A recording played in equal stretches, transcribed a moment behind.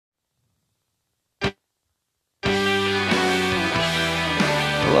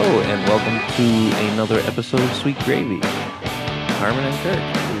welcome to another episode of Sweet Gravy. Harmon and Kirk,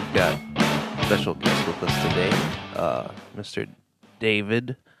 we've got special guest with us today, Mr.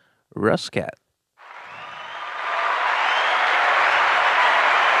 David Ruscat.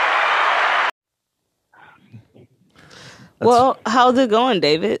 Well, how's it going,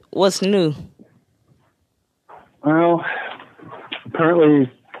 David? What's new? Well, apparently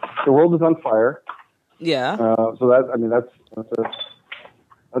the world is on fire. Yeah.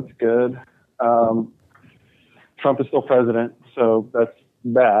 That's good. Trump is still president, so that's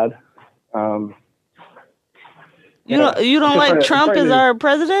bad. You don't like Trump as our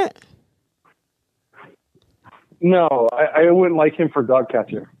president? No, I wouldn't like him for dog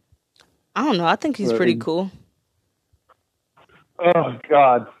catcher. I don't know. I think he's pretty cool. Oh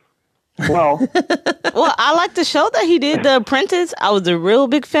God. Well, well, I like the show that he did, The Apprentice. I was a real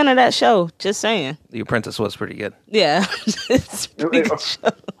big fan of that show. Just saying. The Apprentice was pretty good. Yeah, it's a pretty good show.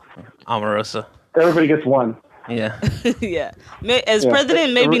 Omarosa. Everybody gets one. Yeah. Yeah. As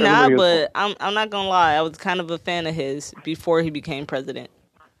president, maybe not, but I'm not gonna lie. I was kind of a fan of his before he became president.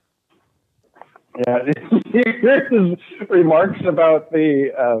 Yeah, his remarks about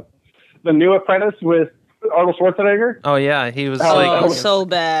the new Apprentice with Arnold Schwarzenegger. Oh yeah, he was so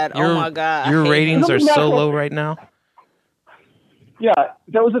bad. Oh my God. Your ratings are so low right now. Yeah,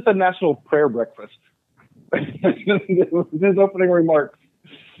 that was at the National Prayer Breakfast. His opening remarks.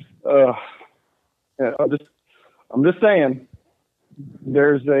 Yeah, I'm just saying.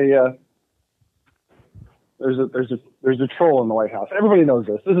 There's a troll in the White House. Everybody knows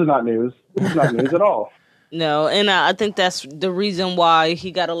this. This is not news. This is not news at all. No, and I think that's the reason why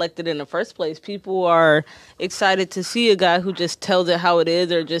he got elected in the first place. People are excited to see a guy who just tells it how it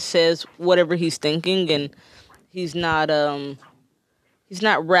is or just says whatever he's thinking, and he's not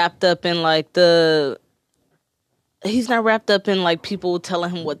wrapped up in people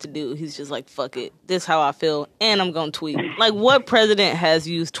telling him what to do. He's just like, fuck it. This is how I feel, and I'm gonna tweet. Like, what president has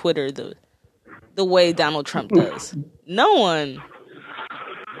used Twitter the way Donald Trump does? No one.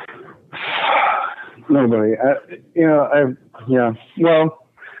 Nobody. Everybody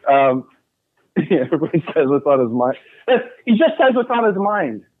says what's on his mind. He just says what's on his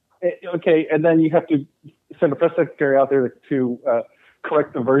mind. Okay, and then you have to send a press secretary out there to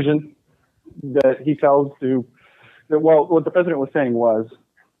correct the version that he tells to. Well, what the president was saying was,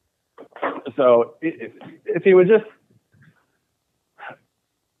 so if he would just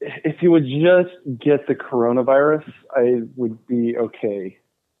get the coronavirus, I would be okay.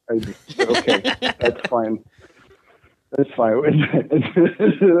 Okay, that's fine. That's fine. We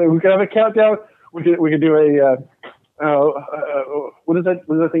can have a countdown. We could do a what is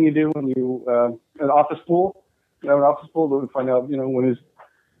that thing you do when you an office pool? You have an office pool to find out when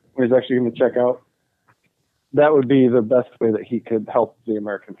he's actually going to check out. That would be the best way that he could help the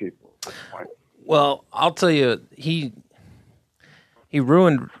American people. Well, I'll tell you, he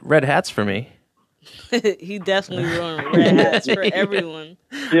ruined red hats for me. He definitely ruined red hats for everyone.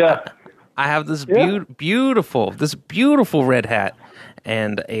 Yeah, I have this beautiful red hat,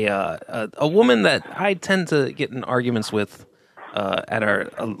 and a woman that I tend to get in arguments with at our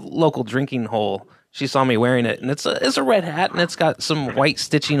local drinking hole. She saw me wearing it, and it's a red hat, and it's got some white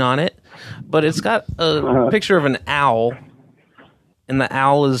stitching on it, but it's got a picture of an owl, and the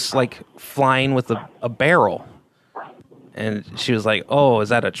owl is like flying with a barrel. And she was like, "Oh, is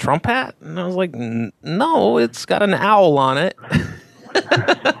that a Trump hat?" And I was like, "No, it's got an owl on it."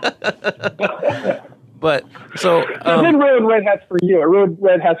 But so it didn't ruin red hats for you. It ruined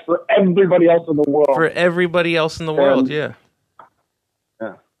red hats for everybody else in the world. For everybody else in the world, yeah.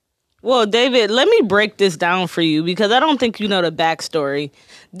 Yeah. Well, David, let me break this down for you because I don't think you know the backstory.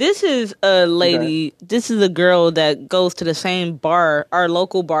 This is a lady. Okay. This is a girl that goes to the same bar, our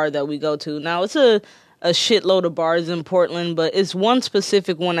local bar that we go to. Now, it's a shitload of bars in Portland, but it's one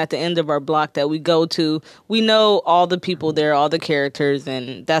specific one at the end of our block that we go to. We know all the people there, all the characters,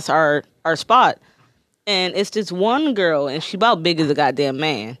 and that's our spot. And it's this one girl, and she about big as a goddamn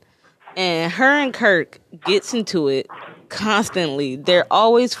man. And her and Kirk gets into it constantly. They're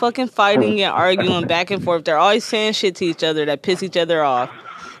always fucking fighting and arguing back and forth. They're always saying shit to each other that piss each other off.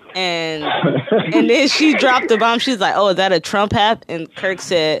 And then she dropped the bomb. She's like, "Oh, is that a Trump hat?" And Kirk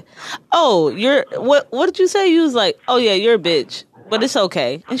said, "Oh, you're what did you say?" He was like, "Oh yeah, you're a bitch, but it's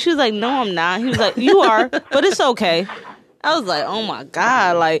okay." And she was like, "No, I'm not." He was like, "You are, but it's okay." I was like, "Oh my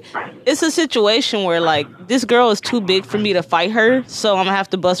God!" Like, it's a situation where like this girl is too big for me to fight her, so I'm gonna have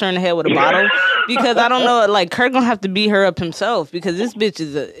to bust her in the head with a bottle because I don't know. Like, Kirk gonna have to beat her up himself because this bitch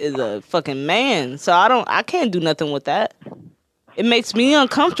is a fucking man. So I can't do nothing with that. It makes me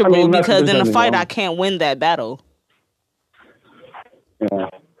uncomfortable because in a fight I can't win that battle. Yeah.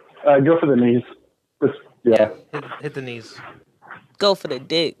 Go for the knees. Just, yeah. Hit the knees. Go for the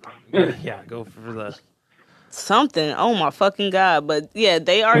dick. Yeah, go for the... Something. Oh my fucking God. But yeah,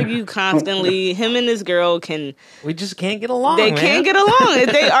 they argue constantly. Him and this girl we just can't get along. They man. can't get along.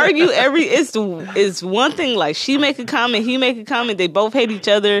 They argue it's one thing, like she make a comment, he make a comment, they both hate each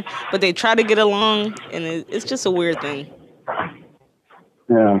other, but they try to get along, and it's just a weird thing.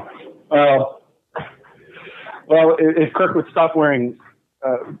 Yeah. Well, if Kirk would stop wearing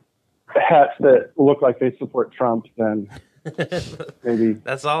hats that look like they support Trump, then maybe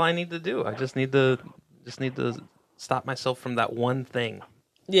that's all I need to do. I just need to stop myself from that one thing.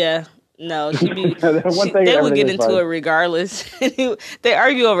 Yeah. No, they would get into it regardless. They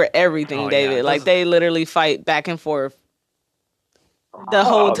argue over everything, David. Yeah, like they literally fight back and forth the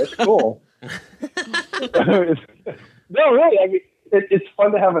whole time. That's cool. No, really. I mean, it's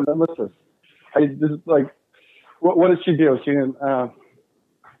fun to have a nemesis. I just like, what does she do? Is she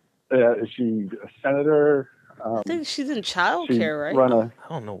a senator? I think she's in childcare, right? I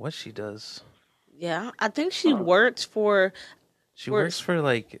don't know what she does. Yeah, I think she works for. She works for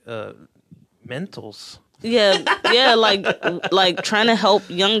like mentals. Yeah, like trying to help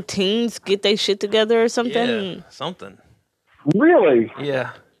young teens get their shit together or something. Yeah, something. Really?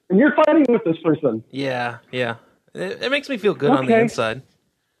 Yeah. And you're fighting with this person. Yeah. It makes me feel good on the inside.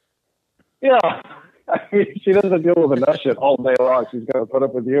 Yeah. I mean, she doesn't deal with enough shit all day long. She's going to put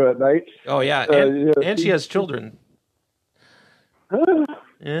up with you at night. Oh, yeah. And she has children.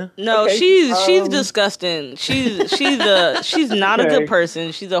 Yeah. No, okay. She's disgusting. She's not a good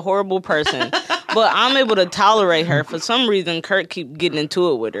person. She's a horrible person. But I'm able to tolerate her. For some reason, Kurt keep getting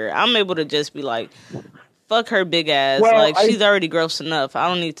into it with her. I'm able to just be like, fuck her big ass. Well, she's already gross enough. I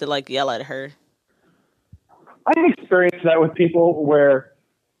don't need to like yell at her. I've experienced that with people where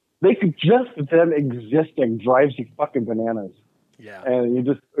they could just them existing drives you fucking bananas. Yeah. And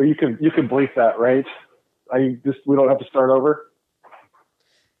you can bleep that, right? We don't have to start over.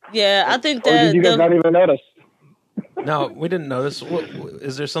 Yeah, I think that. Or did you guys not even notice? No, we didn't notice.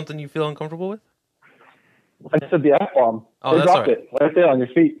 Is there something you feel uncomfortable with? I said the F-bomb. Oh, that's dropped all right. It right there on your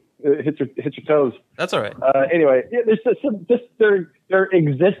feet. It hit your toes. That's all right. Anyway, their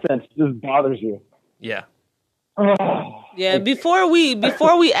existence just bothers you. Yeah. Yeah, before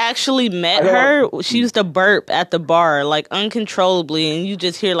we actually met her, she used to burp at the bar like uncontrollably, and you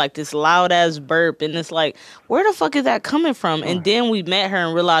just hear like this loud ass burp, and it's like, where the fuck is that coming from? And then we met her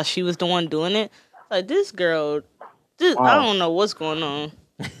and realized she was the one doing it. Like this girl, I don't know what's going on.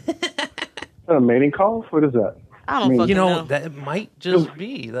 Is that a mating call? What is that? I don't fucking know. That might just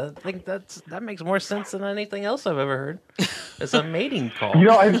be. I think that makes more sense than anything else I've ever heard. It's a mating call.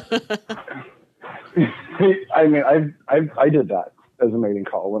 I did that as a mating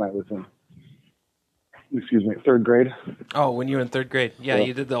call when I was in, third grade. Oh, when you were in third grade. Yeah,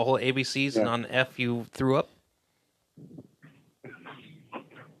 you did the whole ABCs, and on F you threw up?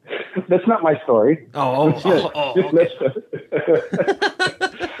 That's not my story.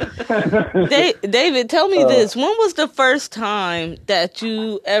 Okay. David, tell me this. When was the first time that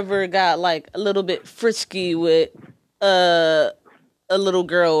you ever got like a little bit frisky with a little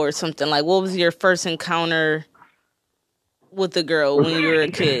girl or something? Like, what was your first encounter with a girl when you were a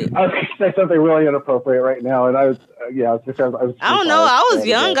kid? I was going to say something really inappropriate right now, and I was because I was. I don't know. I was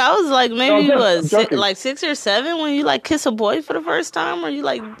young. I was like maybe like 6 or 7 when you like kiss a boy for the first time, or you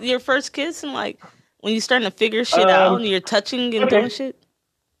like your first kiss, and like when you starting to figure shit out and you're touching and doing shit.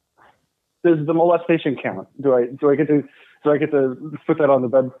 Does the molestation count? Do I get to put that on the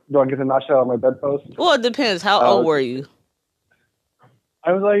bed? Do I get to notch that on my bedpost? Well, it depends. How old were you?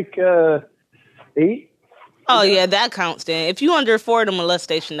 I was like 8. Oh yeah, that counts then. If you under 4, the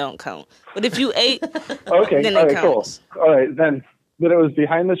molestation don't count. But if you 8, okay, then it counts. Cool. All right, then it was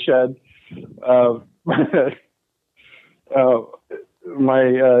behind the shed.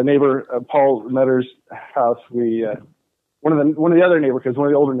 My neighbor Paul Netter's house. We one of the other neighbor kids, one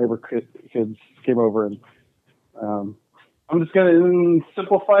of the older neighbor kids came over, and I'm just gonna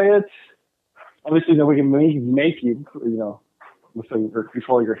simplify it. Obviously, we can make you, or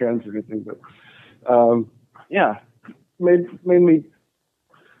control your hands or anything, but made me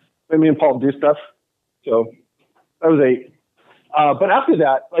and Paul do stuff. So I was 8. But after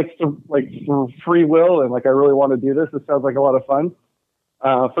that, for free will and like I really want to do this. It sounds like a lot of fun.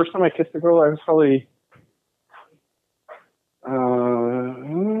 First time I kissed a girl, I was probably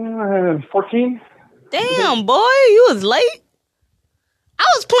 14. Damn, boy, you was late. I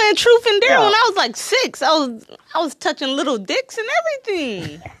was playing Truth and Dare when I was like 6. I was touching little dicks and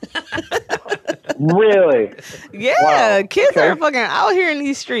everything. Really? Yeah, Wow. kids Okay. are fucking out here in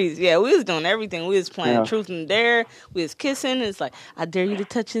these streets. Yeah, we was doing everything. We was playing Yeah. truth and dare. We was kissing. It's like, I dare you to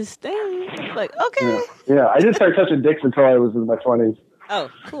touch his thing. It's like, okay. Yeah. I didn't start touching dicks until I was in my 20s. Oh,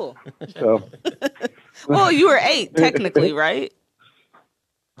 cool. So. Well, you were 8 technically, right?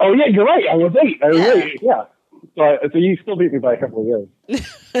 Oh yeah, you're right. I was 8. I was Yeah. 8. Yeah. So you still beat me by a couple of years.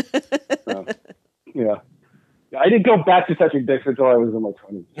 So, yeah. I didn't go back to touching dicks until I was in my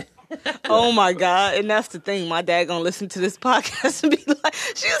 20s. Oh my God. And that's the thing. My dad gonna listen to this podcast and be like,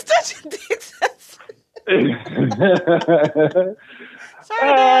 she was touching dicks. Sorry,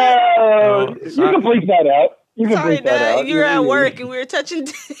 Dad. You can bleep that out. You can Sorry, bleep that Dad. out. You were at work and we were touching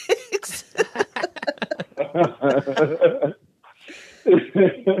dicks.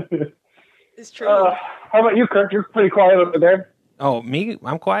 It's true. How about you, Kirk? You're pretty quiet over there. Oh, me?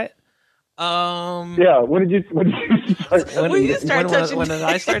 I'm quiet. Yeah. When did you start? When you start touching when did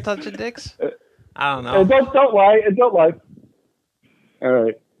I start touching dicks? I don't know. And don't lie. And don't lie. All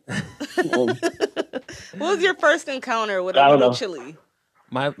right. What was your first encounter with I a don't little know. chili?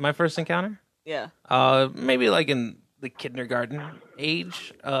 My first encounter? Yeah. Maybe like in the kindergarten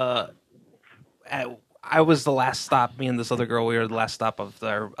age. I was the last stop. Me and this other girl, we were the last stop of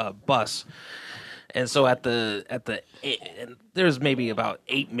our bus, and so at the and there's maybe about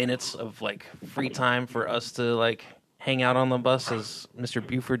 8 minutes of like free time for us to like hang out on the bus as Mr.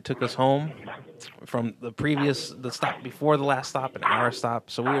 Buford took us home from the stop before the last stop, an hour stop.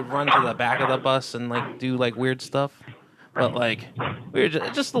 So we would run to the back of the bus and like do like weird stuff. But like we were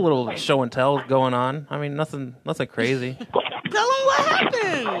just a little show and tell going on. I mean, nothing crazy. Tell him what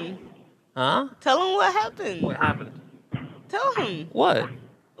happened. Huh? Tell him what happened. What happened? Tell him What?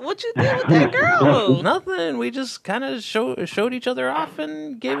 what you did with that girl. Nothing. We just kind of showed each other off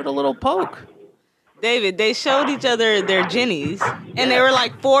and gave it a little poke. David, they showed each other their jennies, and they were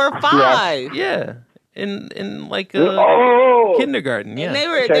like 4 or 5. Yeah, in like Oh. kindergarten. Yeah, And they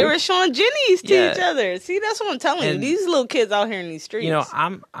Okay. were showing jennies to Yeah. each other. See, that's what I'm telling you. And- These little kids out here in these streets. you know,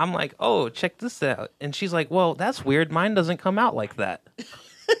 I'm like, oh, check this out, and she's like, well, that's weird. Mine doesn't come out like that.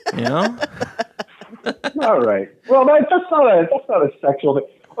 You know? All right. Well, that's not a sexual thing.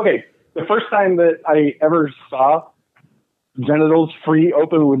 Okay. The first time that I ever saw genitals free,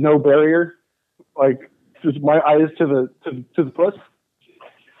 open with no barrier, like just my eyes to the puss.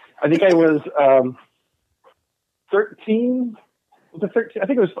 I think I was 13. Was it 13? I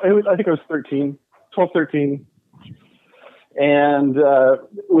think I was 13, 12, 13. And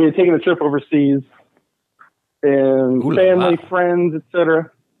we had taken a trip overseas, and Ooh la family, la. friends,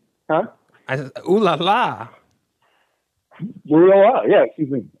 etc. Huh? I said, ooh la la. Yeah, excuse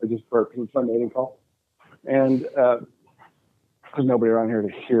me. I just burped. It was my mating call. And there's nobody around here to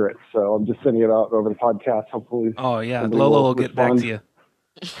hear it, so I'm just sending it out over the podcast. Hopefully. Oh yeah, somebody Lolo will get back respond. to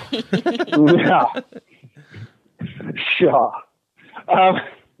you. Yeah. Sure. All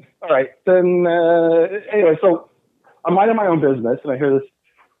right. Then, anyway, so I'm minding my own business, and I hear this,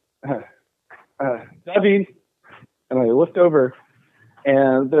 David, and I looked over,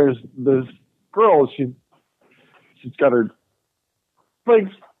 and there's this girl. She's got her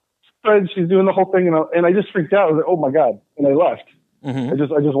legs spread. She's doing the whole thing, and I just freaked out. I was like, "Oh my god!" And I left. Mhm.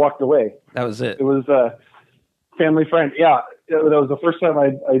 I just walked away. That was it. It was a family friend. Yeah, that was the first time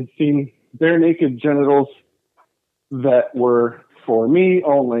I'd seen bare naked genitals that were for me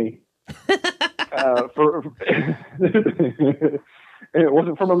only. It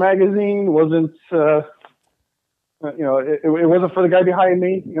wasn't from a magazine. Wasn't it wasn't for the guy behind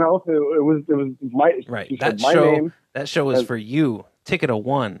me. You know, it was my Right. she That said my show. name. That show is for you. Ticket of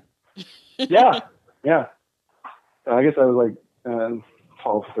 1. Yeah. I guess I was like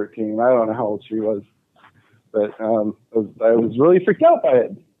 12, 13. I don't know how old she was, but I was really freaked out by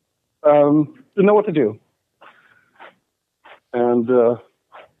it. Didn't know what to do, and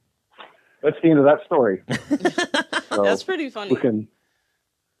that's the end of that story. So That's pretty funny. we can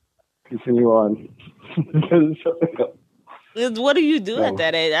continue on. What do you do No. at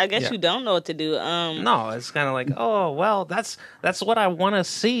that age? I guess Yeah. you don't know what to do. No, it's kind of like, oh well, that's what I want to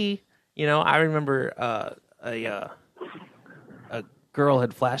see. You know, I remember a girl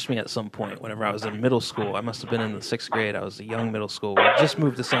had flashed me at some point whenever I was in middle school. I must have been in the 6th grade. I was a young middle school. We just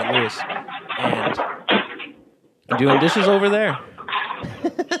moved to St. Louis, and I'm doing dishes over there.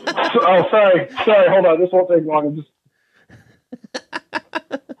 Oh, sorry. Hold on. This won't take long.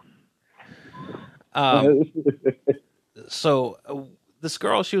 I'm just. So this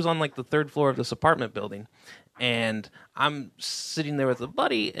girl, she was on like the 3rd floor of this apartment building, and I'm sitting there with a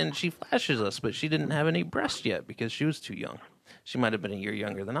buddy, and she flashes us, but she didn't have any breasts yet because she was too young. She might have been a year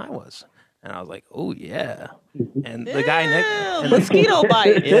younger than I was. And I was like, "Oh yeah!" And the guy next, mosquito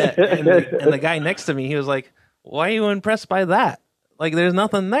bite. yeah, and the guy next to me, he was like, "Why are you impressed by that? Like, there's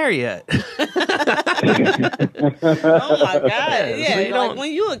nothing there yet." Oh my god! Yeah, so you like don't-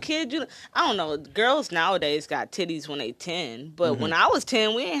 when you a kid, I don't know. Girls nowadays got titties when they 10, but when I was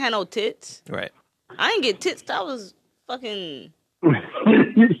 10, we ain't had no tits. Right. I ain't get tits till I was fucking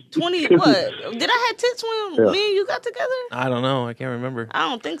 20. What? Did I have tits when me and you got together? I don't know. I can't remember. I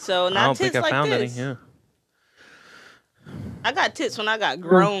don't think so. Not I don't tits think I like found this. any. Yeah. I got tits when I got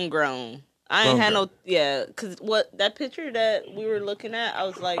grown. I ain't Grown, had no, yeah, because that picture that we were looking at, I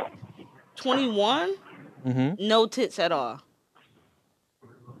was like 21, no tits at all.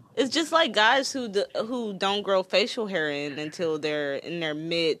 It's just like guys who don't grow facial hair in until they're in their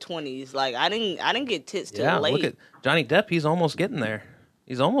mid-20s. Like I didn't get tits till Yeah. late. Look at Johnny Depp. He's almost getting there.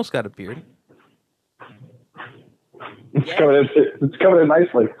 He's almost got a beard. It's coming in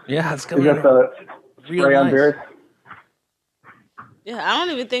nicely. Yeah, it's You coming. got the Real spray on nice. beard. Yeah, I don't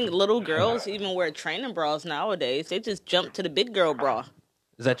even think little girls even wear training bras nowadays. They just jump to the big girl bra.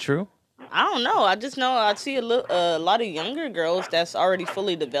 Is that true? I don't know. I just know I see a lot of younger girls that's already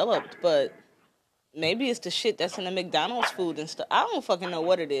fully developed, but maybe it's the shit that's in the McDonald's food and stuff. I don't fucking know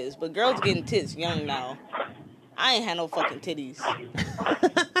what it is, but girls getting tits young now. I ain't had no fucking titties.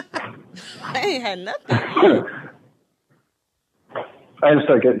 I ain't had nothing. I didn't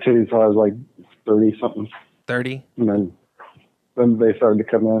start getting titties until I was like 30 something, 30. and then they started to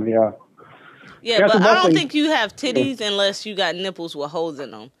come in. Yeah. Yeah, That's but I don't nothing. think you have titties unless you got nipples with holes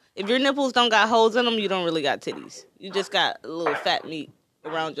in them. If your nipples don't got holes in them, you don't really got titties. You just got a little fat meat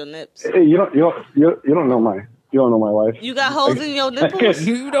around your nips. Hey, you don't know my life. You got holes in your nipples?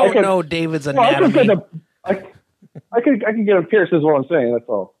 You don't can- know David's Well, I anatomy. could get them pierced. Is what I'm saying. That's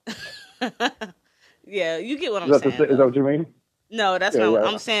all. Yeah, you get what I'm Is saying. that what you mean? No, that's Yeah, not. yeah.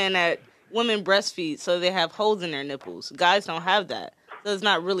 I'm saying that women breastfeed, so they have holes in their nipples. Guys don't have that, so it's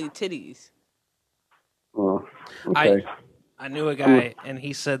not really titties. Oh, okay. I knew a guy, and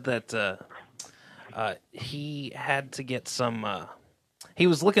he said that he had to get some. He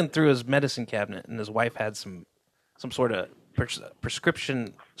was looking through his medicine cabinet, and his wife had some sort of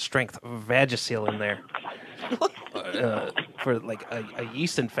prescription strength Vagisil in there for like a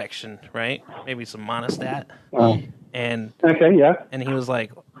yeast infection, right? Maybe some Monistat, and Okay. Yeah. and he was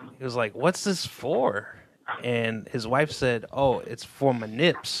like, "What's this for?" And his wife said, "Oh, it's for my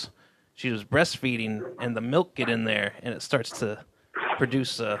nips." She was breastfeeding, and the milk get in there, and it starts to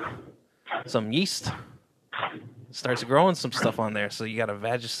produce some yeast. It starts growing some stuff on there, so you got to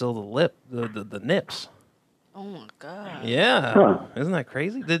Vagisil the nips. Oh my god! Yeah, Huh. isn't that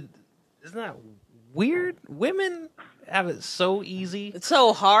crazy? Isn't that weird? Women have it so easy. It's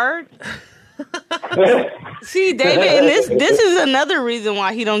so hard. See, David, and this is another reason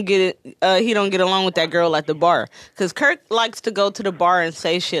why he don't get along with that girl at the bar. Because Kirk likes to go to the bar and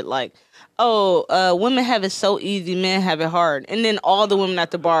say shit like, "Oh, women have it so easy, men have it hard," and then all the women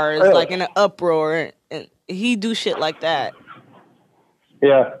at the bar is like in an uproar, and he do shit like that.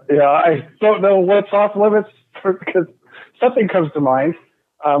 Yeah. I don't know what's off limits because something comes to mind.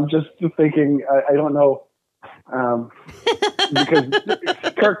 Just thinking. I don't know.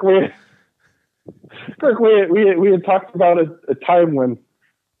 Because Kirk, we had talked about a time when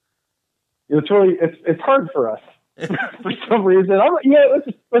it's hard for us for some reason. Let's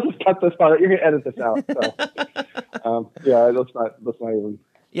just cut this part. You're gonna edit this out. So, let's not even.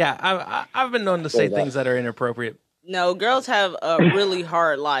 Yeah, I've been known to say things that are inappropriate. No, girls have a really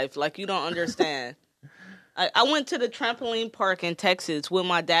hard life. Like, you don't understand. I went to the trampoline park in Texas with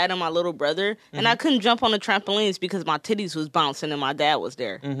my dad and my little brother, and I couldn't jump on the trampolines because my titties was bouncing and my dad was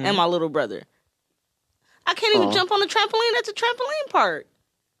there, and my little brother. I can't even jump on the trampoline at the trampoline park.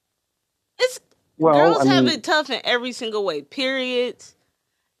 Girls have it tough in every single way, periods.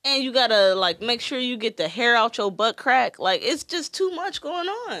 And you gotta, like, make sure you get the hair out your butt crack. Like, it's just too much going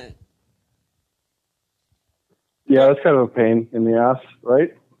on. Yeah, that's kind of a pain in the ass,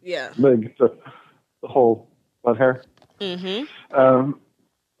 right? Yeah. Like the whole butt hair. Mm-hmm.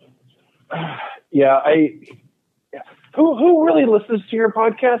 Who really listens to your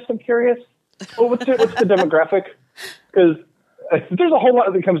podcast? I'm curious. Well, what's the demographic? Because there's a whole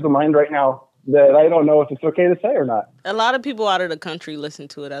lot that comes to mind right now that I don't know if it's okay to say or not. A lot of people out of the country listen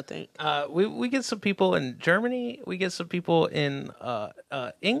to it, I think. We get some people in Germany. We get some people in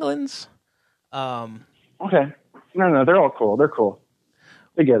England. Okay. No, they're all cool. They're cool.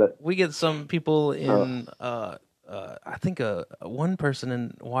 They get it. We get some people in I think one person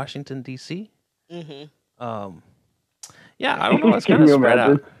in Washington D.C. Mm-hmm. Yeah, I don't know. It's kind of Can you spread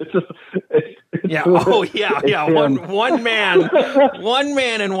imagine? out. It's Yeah. Oh, yeah. Yeah. It's One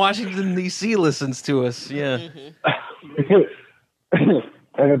man in Washington D.C. listens to us. Yeah.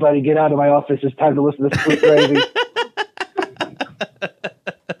 Everybody, get out of my office! It's time to listen to Sweet Gravy.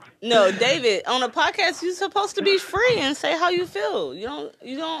 No, David, on a podcast, you're supposed to be free and say how you feel. You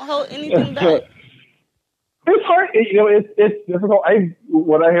don't hold anything back. It's hard. It's difficult.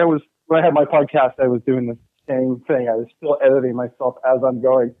 When I had my podcast, I was doing the same thing. I was still editing myself as I'm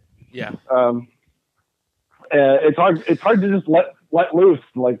going. Yeah. It's hard. It's hard to just let loose.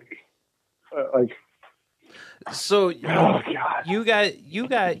 So oh God. you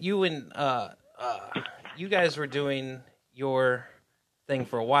guys were doing your thing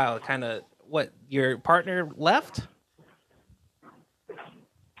for a while. Kind of what your partner left?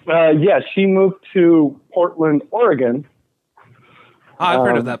 Yeah, she moved to Portland, Oregon. Oh, I've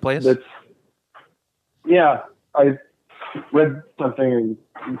heard of that place. Yeah, I read something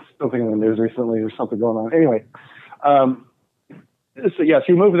in the news recently. There's something going on. Anyway, so yeah,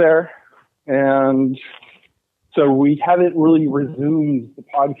 she moved there, and so we haven't really resumed the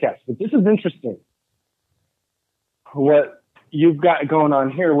podcast. But this is interesting. What you've got going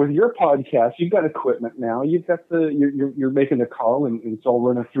on here with your podcast, you've got equipment now. You've got you're making the call, and it's all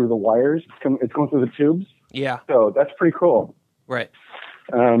running through the wires. It's going through the tubes. Yeah. So that's pretty cool. Right.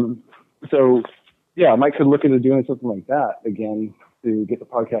 So yeah, I might could look into doing something like that again to get the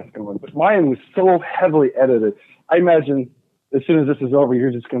podcast going. But mine was so heavily edited. I imagine as soon as this is over,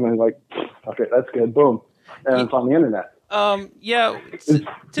 you're just going to be like, okay, that's good, boom, and it's on the internet. Yeah.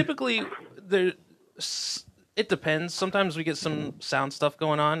 Typically, it depends. Sometimes we get some sound stuff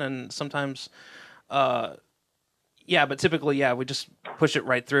going on, and sometimes, yeah. But typically, yeah, we just push it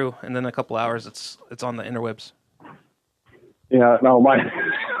right through, and then in a couple hours, it's on the interwebs. Yeah, no, mine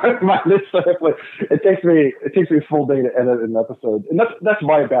it takes me a full day to edit an episode, and that's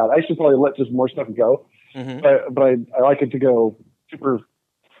my bad. I should probably let just more stuff go, but I like it to go super.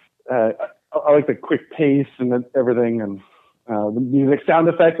 I like the quick pace and everything, and the music, sound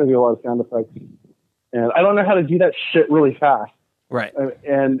effects. I do a lot of sound effects. And I don't know how to do that shit really fast. Right.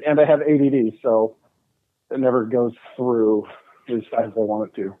 And I have ADD, so it never goes through as fast as I want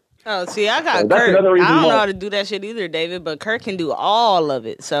it to. Oh, see, I got Kurt. I don't know how to do that shit either, David, but Kurt can do all of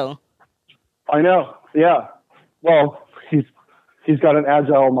it, so. I know, yeah. Well, he's got an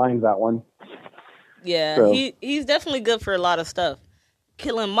agile mind, that one. Yeah, so. He's definitely good for a lot of stuff.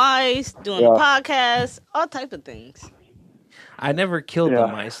 Killing mice, doing the podcast, all type of things. I never killed the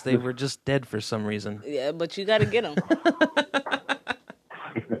mice. They were just dead for some reason. Yeah, but you got to get them.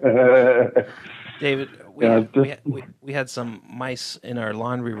 David, we had some mice in our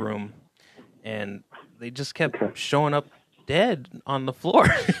laundry room, and they just kept showing up dead on the floor.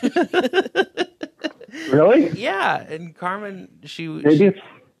 Really? Yeah, and Carmen, she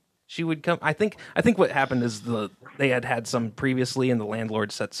would come. I think what happened is they had some previously, and the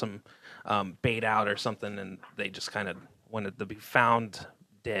landlord set some bait out or something, and they just kind of wanted to be found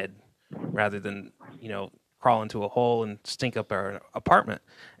dead rather than crawl into a hole and stink up our apartment.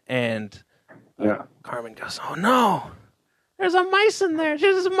 And Carmen goes, "Oh no, there's a mice in there.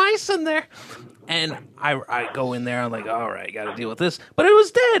 There's mice in there." And I go in there. I'm like, "All right, got to deal with this." But it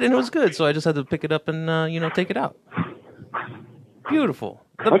was dead and it was good, so I just had to pick it up and take it out. Beautiful,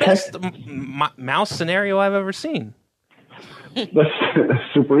 the best mouse scenario I've ever seen. That's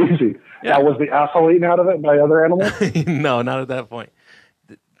super easy. Yeah. Now, was the asshole eaten out of it by other animals? No, not at that point.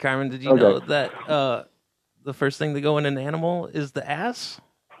 Carmen, did you know that the first thing to go in an animal is the ass?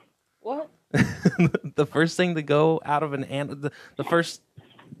 What? The first thing to go out of the first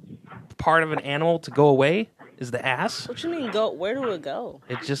part of an animal to go away is the ass. What you mean go? Where do it go?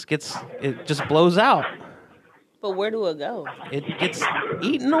 It just blows out. But where do it go? It gets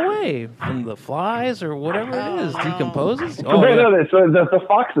eaten away from the flies or whatever it is. Decomposes. So the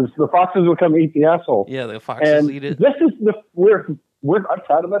foxes will come eat the asshole. Yeah, the foxes eat it. This is I'm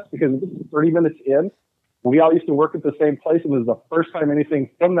proud of us because this is 30 minutes in. We all used to work at the same place, and it was the first time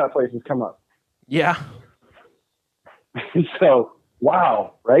anything from that place has come up. Yeah. So,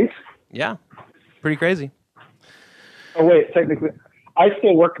 wow, right? Yeah. Pretty crazy. Oh, wait, technically, I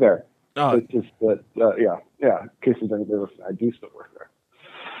still work there. Oh. It's just that, yeah. In case there's anybody listening, I do still work there.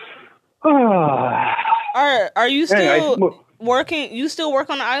 Are you still working? You still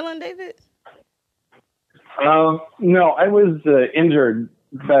work on the island, David? No, I was injured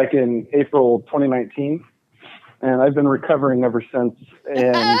back in April 2019, and I've been recovering ever since.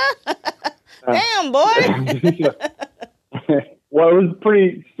 And damn, boy. Well, it was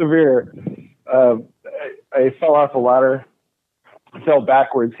pretty severe. I fell off a ladder, fell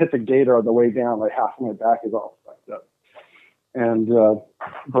backwards, hit the gator on the way down. Like half of my back is all fucked up, and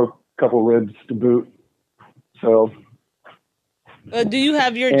broke a couple ribs to boot. So. Do you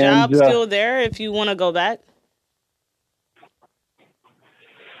have your job still there if you want to go back?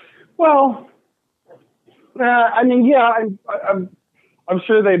 Well, I mean, yeah, I'm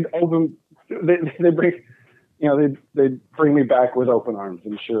sure they'd bring, they'd bring me back with open arms.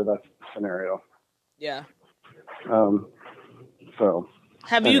 I'm sure that's the scenario. Yeah. So.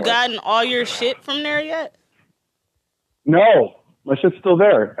 Have you gotten all your shit from there yet? No, my shit's still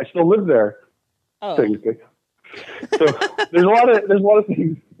there. I still live there. Oh. Technically. So there's a lot of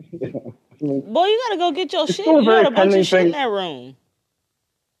things. Boy, you gotta go get your shit. You got a bunch of shit in that room.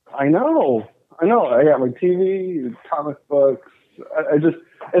 I know. I got my TV, comic books.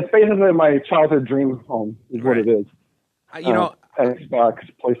 It's basically my childhood dream home is what it is. Xbox,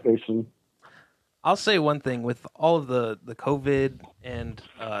 PlayStation. I'll say one thing with all of the COVID and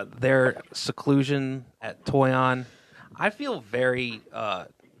their seclusion at Toyon, I feel very,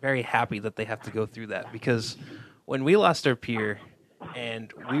 very happy that they have to go through that, because when we lost our peer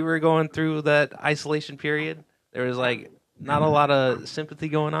and we were going through that isolation period, there was like not a lot of sympathy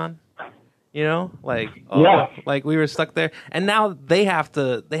going on, like we were stuck there, and now they have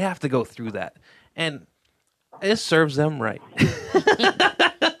to go through that, and it serves them right.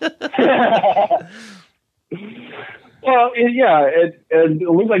 Well, it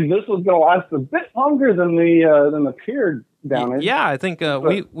looks like this was going to last a bit longer than the peer damage. Yeah, I think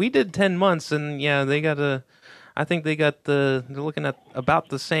we did 10 months, and they got I think they're looking at about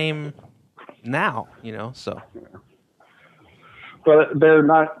the same now, so. But they're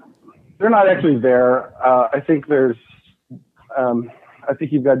not actually there. I think there's, I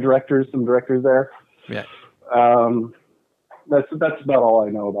think you've got some directors there. Yeah. That's about all I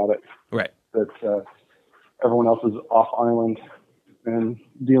know about it. Right. That everyone else is off island and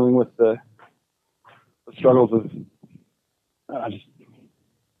dealing with the struggles of just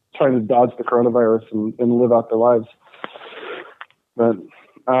trying to dodge the coronavirus and live out their lives. But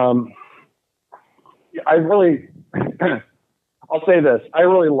I really, I'll say this, I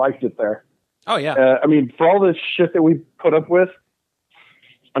really liked it there. Oh, yeah. I mean, for all this shit that we put up with,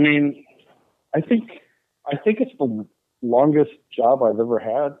 I mean, I think it's the longest job I've ever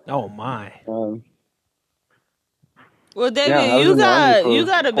had. Oh, my. Well, David, you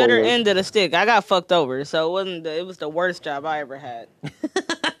got a better end of the stick. I got fucked over, so it was the worst job I ever had.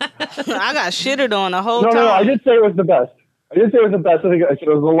 I got shitted on the whole time. No, I did say it was the best. I think I said it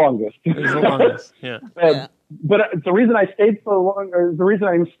was the longest. It was the longest, yeah. But the reason I stayed so long, or the reason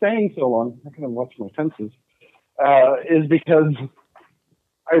I'm staying so long, I kind of watch my fences, is because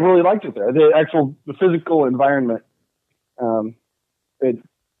I really liked it there. The physical environment, it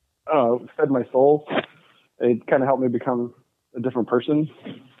fed my soul. It kind of helped me become a different person,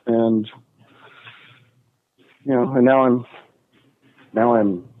 and and now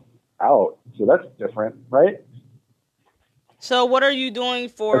I'm out, so that's different, right? So what are you doing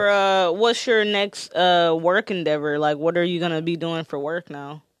for? What's your next work endeavor? Like, what are you gonna be doing for work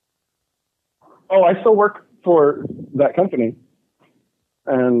now? Oh, I still work for that company,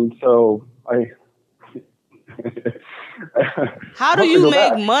 and so I. How do you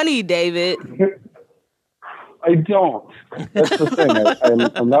make money, David? I don't. That's the thing.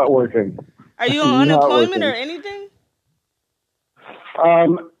 I'm not working. Are you on unemployment or anything?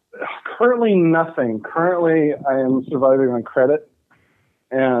 Currently nothing. Currently, I am surviving on credit,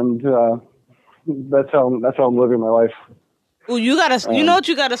 and that's how I'm living my life. Well, you gotta. You know what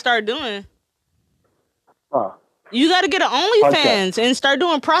you gotta start doing? You gotta get an OnlyFans and start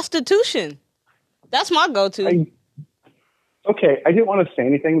doing prostitution. That's my go-to. Okay, I didn't want to say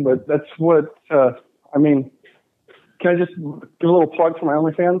anything, but that's what I mean. Can I just give a little plug for my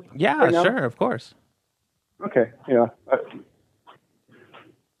OnlyFans? Yeah, right now? Sure, of course. Okay, yeah.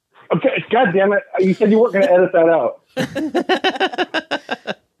 Okay, God damn it! You said you weren't going to edit that out.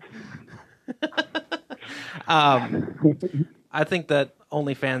 I think that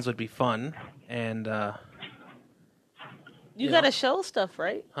OnlyFans would be fun, and you gotta show stuff,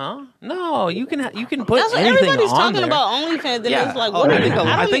 right? Huh? No, you can put That's what anything everybody's on talking there. about OnlyFans. And it's like, what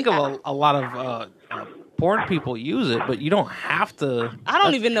I think a lot of porn people use it, but you don't have to. I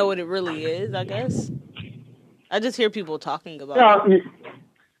don't even know what it really is. I guess I just hear people talking about it.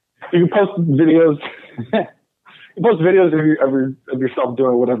 You can post videos. You post videos of yourself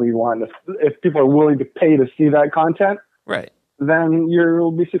doing whatever you want. If people are willing to pay to see that content, right, then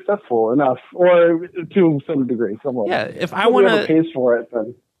you'll be successful enough, or to some degree, somewhat. Yeah, if I want to pays for it,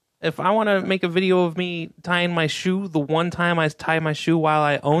 then. If I want to make a video of me tying my shoe, the one time I tie my shoe while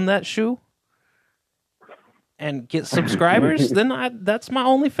I own that shoe, and get subscribers, then that's my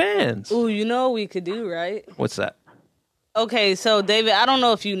OnlyFans. Ooh, you know what we could do, right? What's that? Okay, so David, I don't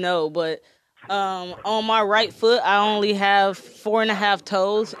know if you know, but on my right foot, I only have 4.5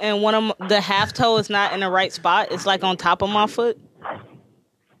 toes, and one of the half toe is not in the right spot. It's like on top of my foot.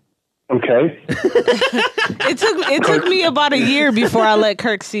 Okay. It took me about a year before I let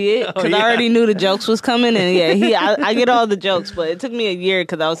Kirk see it because I already knew the jokes was coming, and I get all the jokes, but it took me a year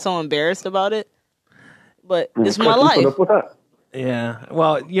because I was so embarrassed about it. But it's my life. Put up with that. Yeah.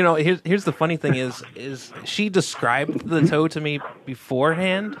 Well, you know, here's the funny thing is she described the toe to me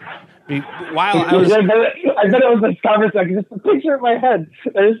beforehand. While I was, I bet it was a conversation. Just a picture in my head.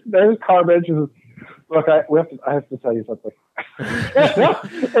 There's comments. Look, I have to tell you something.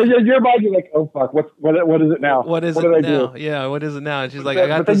 And your mind, you're like, oh fuck, what is it now? What is what it did I now? do? Yeah, what is it now? And she's like, but, I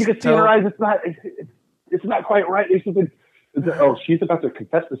got but this then you can see in her eyes, it's not quite right. It's something. Oh, she's about to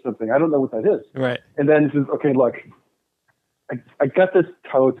confess to something. I don't know what that is. Right. And then she says, okay, look, I got this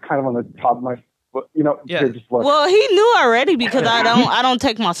toe. It's kind of on the top of my foot. You know, Yeah. here, just look. Well, he knew already because I don't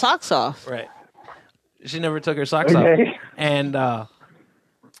take my socks off. Right. She never took her socks Okay. off. And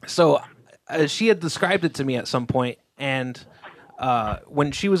so she had described it to me at some point. And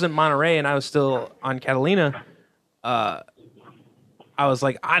when she was in Monterey and I was still on Catalina, I was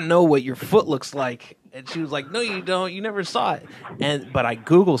like, I know what your foot looks like. And she was like, no, you don't. You never saw it. But I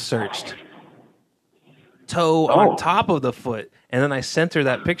Google searched toe on top of the foot. And then I sent her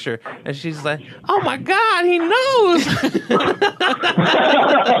that picture. And she's like, oh, my God, he knows.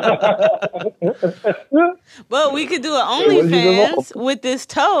 But we could do an OnlyFans with this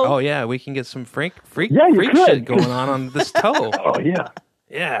toe. Oh, yeah, we can get some freak Yeah, you could. shit going on this toe. Oh yeah.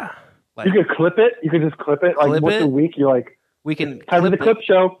 Yeah. Like, You could clip it. You could just clip it. Like Clip once it? a week, you're like, we can time for the clip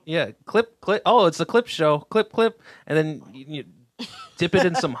show. Yeah, clip. Oh, it's a clip show. Clip. And then you dip it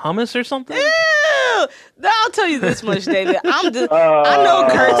in some hummus or something. Ew! I'll tell you this much, David. I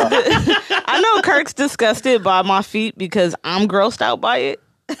know Kirk's disgusted by my feet because I'm grossed out by it.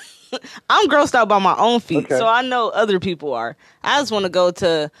 I'm grossed out by my own feet, Okay. so I know other people are. I just want to go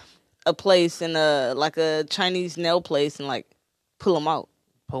to a place in like a Chinese nail place and like pull them out.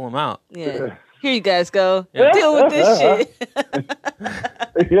 Pull them out. Yeah. Here you guys go. Yeah. Deal with this shit.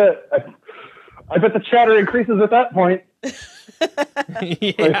 Yeah. I bet the chatter increases at that point.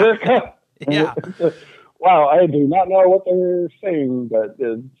 Yeah. Wow, I do not know what they're saying, but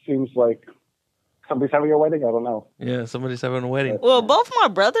it seems like somebody's having a wedding. I don't know. Yeah. Somebody's having a wedding. Well, both my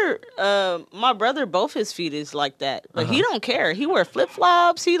brother, both his feet is like that, but he don't care. He wear flip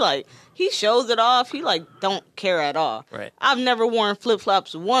flops. He shows it off. He don't care at all. Right. I've never worn flip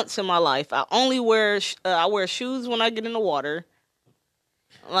flops once in my life. I only wear shoes when I get in the water.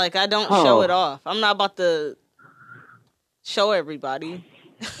 Like I don't show it off. I'm not about to show everybody.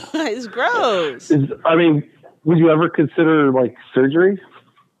 It's gross. Would you ever consider like surgery?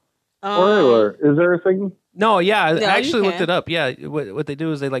 Or is there a thing? No. Yeah. I No, actually you looked it up. Yeah. What they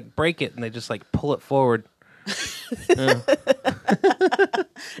do is they like break it and they just like pull it forward. Yeah.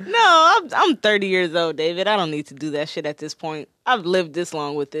 No, I'm 30 years old, David. I don't need to do that shit at this point. I've lived this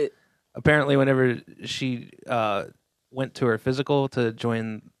long with it. Apparently, whenever she went to her physical to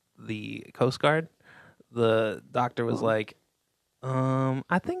join the Coast Guard, the doctor was like,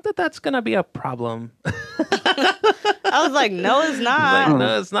 I think that's going to be a problem. I was like, no, it's not. Like,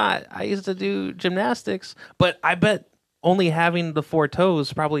 no, it's not. I used to do gymnastics, but I bet only having the 4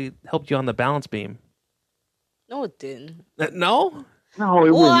 toes probably helped you on the balance beam. No, it didn't. No? No,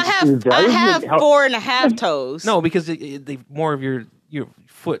 it Well, wouldn't. I have 4.5 toes. No, because they more of your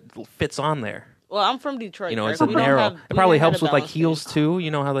foot fits on there. Well, I'm from Detroit. You know, Kirk. it's a We don't narrow. have- It we probably don't have helps a with like balance heels beam. too.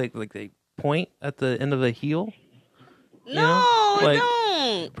 You know how they point at the end of the heel? No, like- it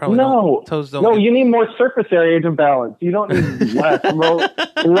don't. Probably No, toes don't. no, get- you need more surface area to balance. You don't need less. The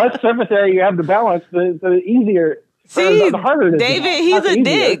less surface area you have to balance, the easier. See, the harder it is. David, Not he's the a easier.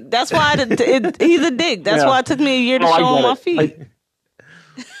 dig. That's why he's a dig. That's Yeah. why it took me a year to Oh, I show him get my it. feet.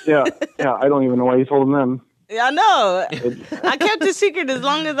 Yeah, I don't even know why he's holding them. Yeah, I know. I kept it secret as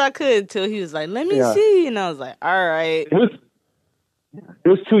long as I could till he was like, "Let me Yeah. see," and I was like, "All right." It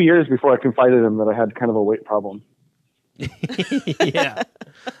was 2 years before I confided in him that I had kind of a weight problem. Yeah,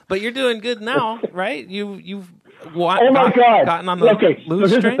 but you're doing good now, right? You've Oh my God! gotten on the Okay, so loose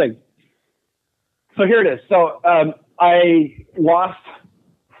here's train? the thing. So here it is. So I lost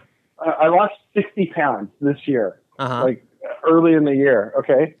 60 pounds this year, like early in the year.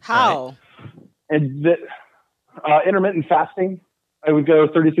 Okay, How? and intermittent fasting. I would go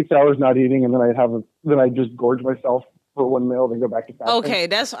 36 hours not eating, and then I'd just gorge myself for one meal, then go back to fasting. Okay,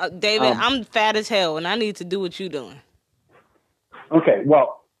 that's David. I'm fat as hell, and I need to do what you doing. Okay,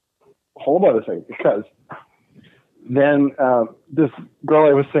 well, hold on a second, because then this girl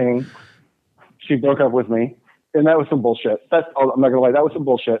I was seeing, she broke up with me, and that was some bullshit. I'm not gonna lie, that was some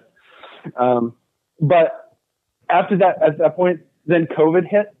bullshit. But after that, at that point, then COVID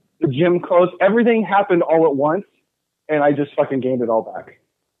hit, the gym closed, everything happened all at once, and I just fucking gained it all back.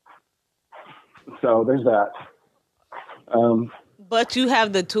 So there's that. But you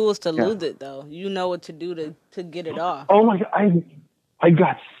have the tools to lose it, though. You know what to do to get it off. Oh my God, I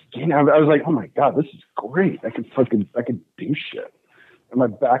got skinny. I was like, oh my God, this is great. I could do shit, and my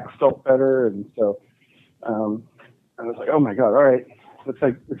back felt better, and so I was like, oh my God, all right, looks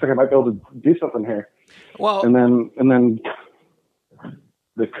like I might be able to do something here. Well, and then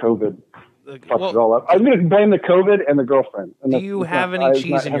the COVID fucked it all up. I'm gonna blame the COVID and the girlfriend. And do you have any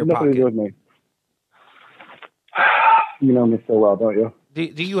cheese in your pocket? To do with me. You know me so well, don't you?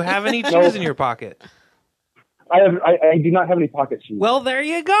 Do you have any cheese in your pocket? I do not have any pocket cheese. Well, there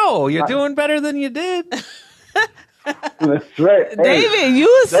you go. You're doing better than you did. That's right. David, you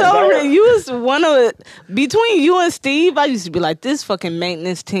was one of between you and Steve. I used to be like, this fucking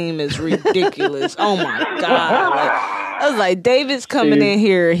maintenance team is ridiculous. Oh my God. I was like, David's coming in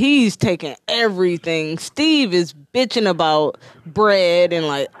here. He's taking everything. Steve is bitching about bread and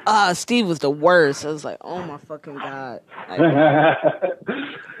like, Steve was the worst. I was like, oh my fucking God.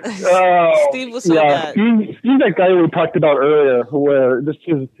 Steve was so bad. Steve's that guy we talked about earlier where just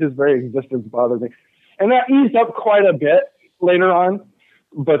his very existence bothered me. And that eased up quite a bit later on.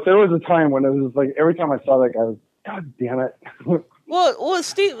 But there was a time when it was like every time I saw that guy, I was, God damn it. Well,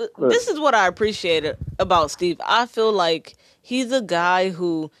 Steve, this is what I appreciate about Steve. I feel like he's a guy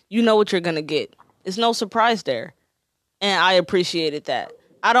who you know what you're going to get. There's no surprise there. And I appreciated that.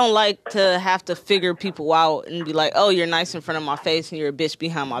 I don't like to have to figure people out and be like, oh, you're nice in front of my face and you're a bitch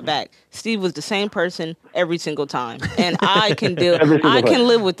behind my back. Steve was the same person every single time. And I can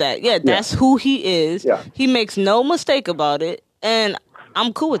live with that. Yeah, that's who he is. Yeah. He makes no mistake about it. And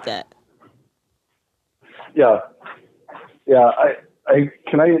I'm cool with that. Yeah. Yeah.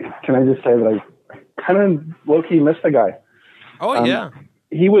 Can I just say that I kind of low-key miss the guy. Oh, yeah.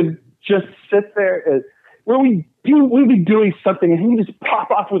 He would just sit there we'd be doing something and he would just pop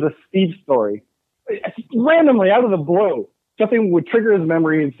off with a Steve story. Randomly, out of the blue. Something would trigger his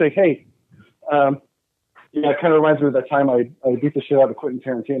memory and say, hey, it kind of reminds me of that time I beat the shit out of Quentin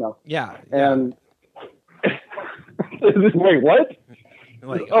Tarantino. Yeah. And wait, what?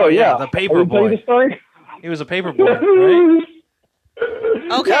 Like, oh yeah, the paper boy. Tell you the story? He was a paper boy, right?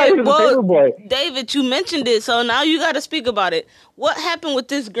 Okay, well, David, you mentioned it, so now you got to speak about it. What happened with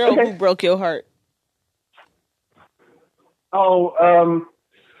this girl who broke your heart? Oh,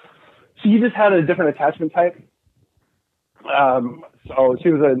 she just had a different attachment type. So she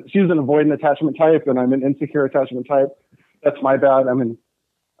was an avoidant attachment type, and I'm an insecure attachment type. That's my bad. I've been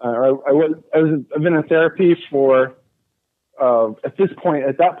in therapy for at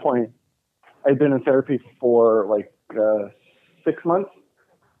that point, I'd been in therapy for like 6 months,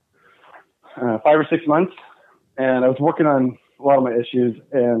 5 or 6 months, and I was working on a lot of my issues,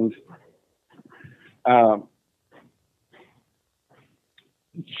 and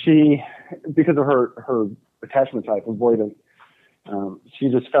she, because of her attachment type, avoidant, she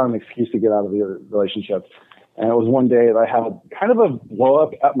just found an excuse to get out of the relationship. And it was one day that I had kind of a blow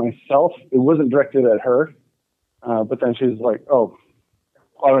up at myself. It wasn't directed at her, but then she was like, "Oh,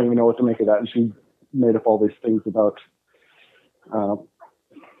 I don't even know what to make of that." And she made up all these things about.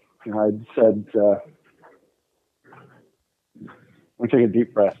 I'd said, I'm gonna take a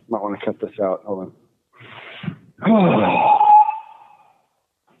deep breath. Might want to cut this out. Hold on.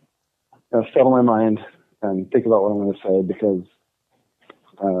 I'll settle my mind and think about what I'm going to say because,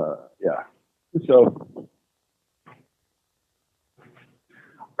 So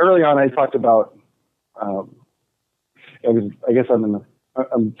early on, I talked about. I guess I'm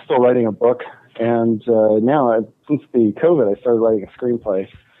still writing a book, and now since the COVID, I started writing a screenplay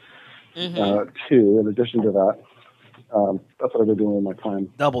too. In addition to that, that's what I've been doing with my time.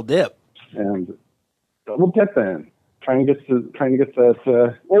 Double dip. And double dip then. Trying to get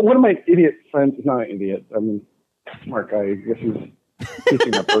that. Well, one of my idiot friends is not an idiot. I mean, smart guy. I guess he's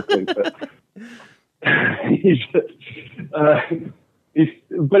teaching at Berkeley, but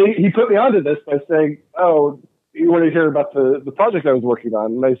he put me onto this by saying, "Oh, you want to hear about the project I was working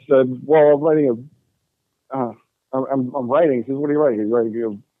on?" And I said, "Well, I'm writing I'm writing." He says, "What are you writing? Are you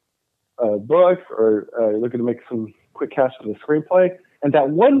writing a book, or are you looking to make some quick cash for the screenplay?" And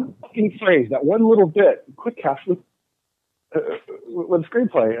that one fucking phrase, that one little bit, quick cash with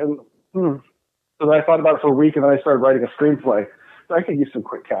screenplay. And so then I thought about it for a week, and then I started writing a screenplay. So I could use some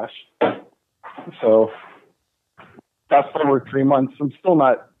quick cash. So fast forward 3 months, I'm still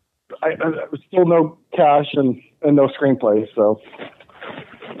not. I still no cash and no screenplay. So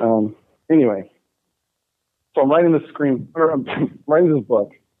anyway, so I'm writing I'm writing this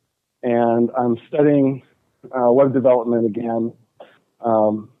book, and I'm studying web development again.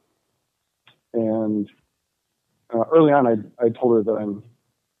 And early on, I told her that I'm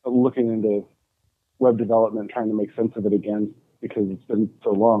looking into web development, trying to make sense of it again because it's been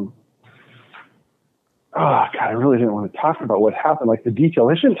so long. Oh, God, I really didn't want to talk about what happened, like the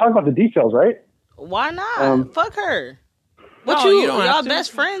details. I shouldn't talk about the details, right? Why not? Fuck her. What No, you don't have y'all to.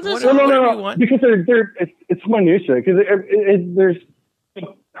 best friends or What- something? No, because it's minutia. Because there's,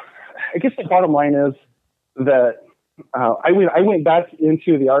 I guess the bottom line is that I went back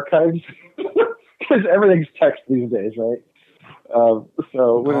into the archives because everything's text these days, right?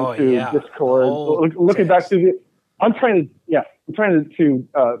 So went into Discord, looking back to the. I'm trying to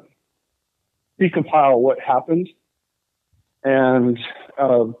decompile what happened, and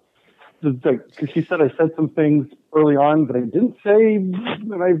she said I said some things early on that I didn't say,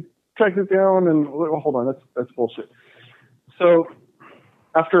 and I tracked it down. And well, hold on, that's bullshit. So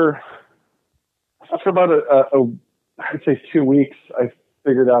after about I'd say 2 weeks, I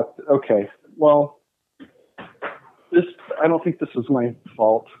figured out, okay, well, I don't think this was my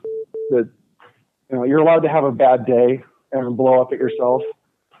fault. That you're allowed to have a bad day and blow up at yourself,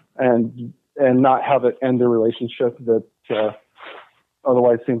 and not have it end a relationship that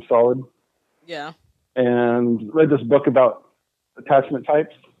otherwise seems solid. Yeah. And read this book about attachment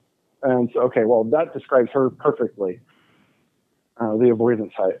types, and so okay, well, that describes her perfectly. The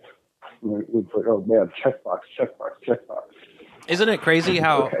avoidant type. We'd like, oh man, checkbox. Isn't it crazy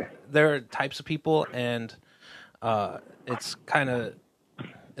how there are types of people, and it's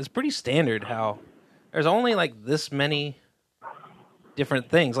pretty standard how there's only like this many different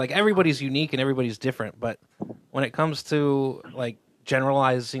things. Like everybody's unique and everybody's different, but when it comes to like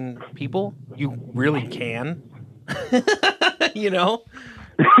generalizing people, you really can. Yeah,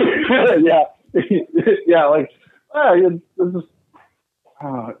 yeah, like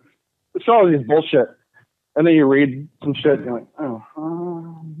it's all these bullshit, and then you read some shit, and you're like,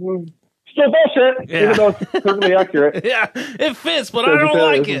 still bullshit, even though it's perfectly accurate. Yeah, it fits, but I don't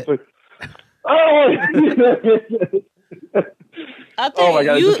like it. I think oh my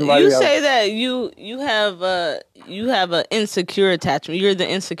God, you say that you have an insecure attachment. You're the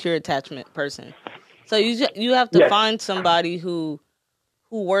insecure attachment person. So you have to find somebody who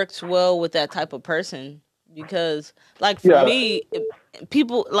works well with that type of person, because like for me,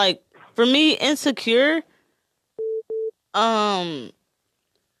 people like for me insecure. I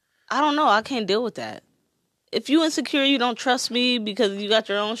don't know. I can't deal with that. If you insecure, you don't trust me because you got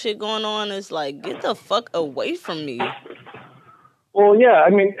your own shit going on. It's like, get the fuck away from me. Well, yeah. I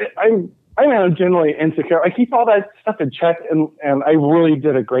mean, I'm generally insecure. I keep all that stuff in check, and I really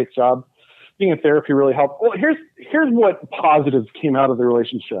did a great job. Being in therapy really helped. Well, here's what positives came out of the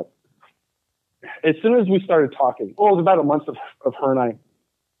relationship. As soon as we started talking, well, it was about a month of her and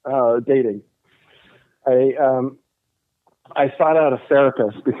I dating. I sought out a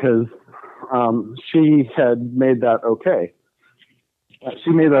therapist because she had made that okay.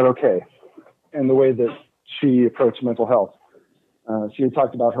 She made that okay in the way that she approached mental health. She had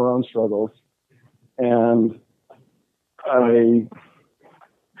talked about her own struggles, and it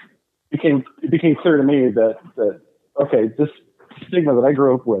became clear to me that okay, this stigma that I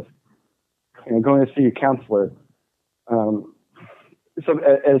grew up with, going to see a counselor, as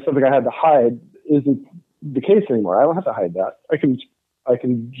something I had to hide, isn't the case anymore. I don't have to hide that. I can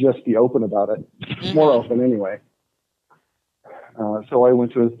just be open about it, more open anyway. So I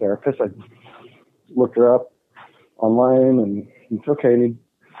went to a therapist. I looked her up online, and it's okay. And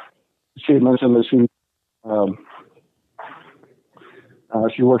she had mentioned that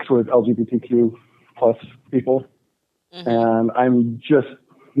she works with LGBTQ plus people, and I'm just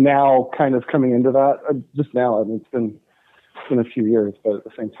now kind of coming into that. Just now, I mean, it's been a few years, but at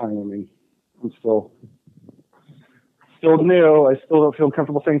the same time, I mean, I'm still new. I still don't feel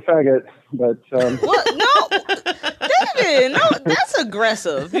comfortable saying faggot, but what? No, David, no, that's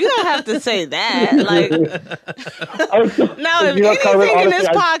aggressive. You don't have to say that. Like, now, if anything in this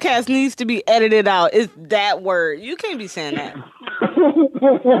podcast needs to be edited out, it's that word. You can't be saying that.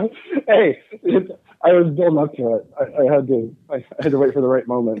 Hey, I was building up to it. I had to wait for the right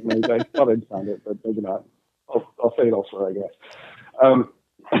moment. And I thought I'd found it, but maybe not. I'll say it elsewhere, I guess.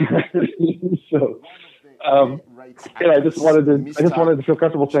 I just wanted to feel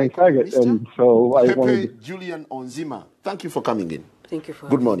comfortable saying faggot, and so I wanted. Julian Onzima, thank you for coming in. Thank you for.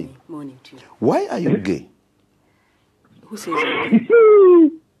 Good morning. Me. Morning to you. Why are you gay? Who says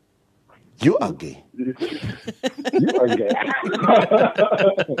that? You are gay. You are gay.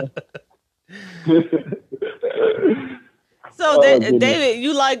 So, David,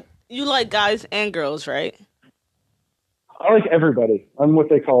 you like guys and girls, right? I like everybody. I'm what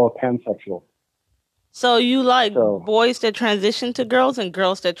they call a pansexual. So you like So- boys that transition to girls and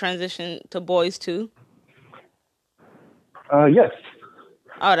girls that transition to boys too? Yes.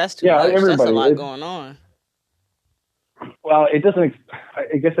 Oh, that's too Yeah, much. That's a everybody. lot going on. Well, it doesn't.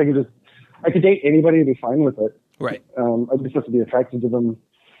 I guess I could date anybody and be fine with it. Right. I just have to be attracted to them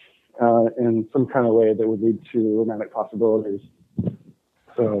in some kind of way that would lead to romantic possibilities.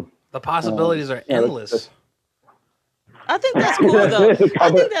 So The possibilities are yeah, that's- endless. I think that's cool though. I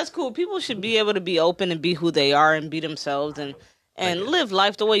Comment. think that's cool. People should be able to be open and be who they are and be themselves and live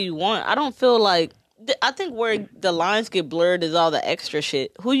life the way you want. I don't feel like I think where the lines get blurred is all the extra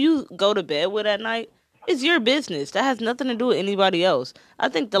shit. Who you go to bed with at night is your business. That has nothing to do with anybody else. I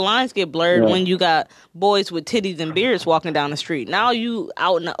think the lines get blurred when you got boys with titties and beards walking down the street. Now you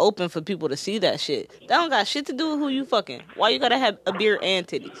out in the open for people to see that shit. That don't got shit to do with who you fucking. Why you gotta have a beard and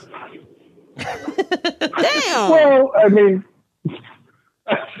titties? Damn. Well, I mean,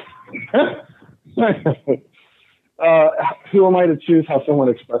 who am I to choose how someone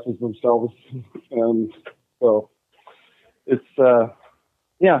expresses themselves? So it's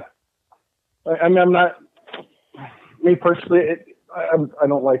yeah. I mean, I'm not. Me personally, I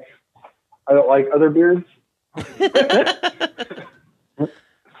don't like other beards.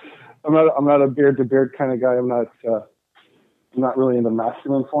 I'm not a beard to beard kind of guy. I'm not really into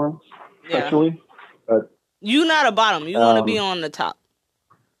masculine forms sexually. But You not a bottom. You want to be on the top.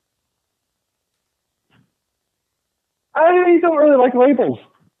 I don't really like labels.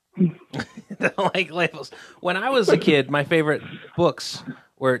 Don't like labels. When I was a kid, my favorite books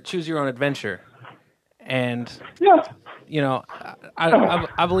were Choose Your Own Adventure, and Yeah. you know,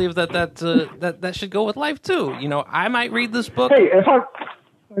 I believe that should go with life too. You know, I might read this book. Hey, if I'm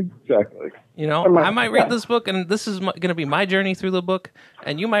exactly. You know, I might read this book, and this is going to be my journey through the book,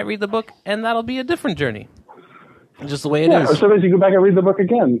 and you might read the book, and that'll be a different journey. Just the way it Yeah, or is. sometimes you go back and read the book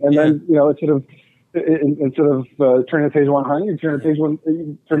again, and then instead of turning to page 100,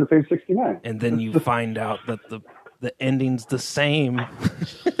 you turn to page 69. And then you find out that the ending's the same.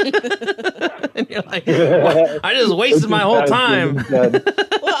 And you're like, "What? I just wasted my whole time."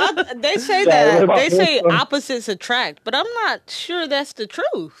 Well, they say Yeah, what about they say this one? opposites attract, but I'm not sure that's the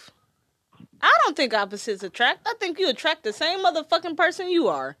truth. I don't think opposites attract. I think you attract the same motherfucking person you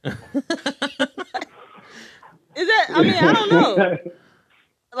are. Is that? I mean, I don't know.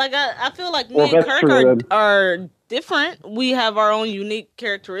 Like I feel like me Well, and that's Kirk true, are different. We have our own unique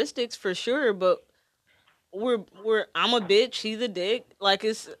characteristics for sure, but I'm a bitch, he's a dick. Like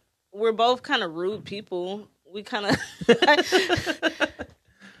we're both kind of rude people. We kind of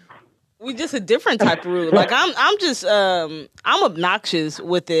we just a different type of rude. Like I'm just I'm obnoxious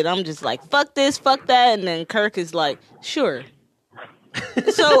with it. I'm just like fuck this, fuck that, and then Kirk is like sure.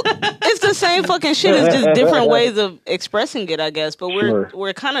 So it's the same fucking shit. It's just different ways of expressing it, I guess. But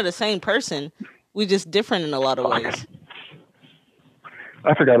we're kind of the same person. We just different in a lot of ways.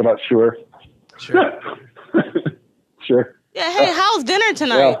 I forgot about sure. Sure. Sure. Yeah. Hey, how's dinner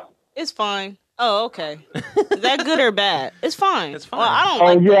tonight? Yeah. It's fine. Oh, okay. Is that good or bad? It's fine. It's fine. Well, I don't Oh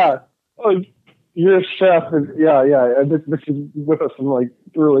like yeah. that. Oh, you're a chef. Yeah. And this is with us some like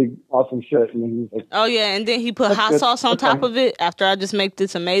really awesome shit. And then he's like, Oh yeah, and then he put hot good. sauce on That's top fine. of it. After I just make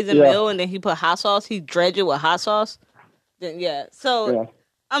this amazing Yeah. meal, and then he put hot sauce. He dredged it with hot sauce. Then yeah. So yeah.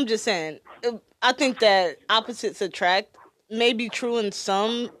 I'm just saying. I think that opposites attract. May be true in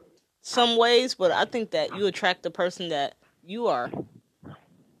some ways, but I think that you attract the person that you are.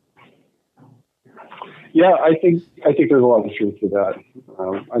 Yeah, I think there's a lot of truth to that.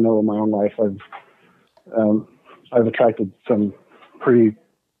 I know in my own life I've attracted some pretty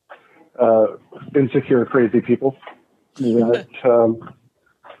insecure, crazy people that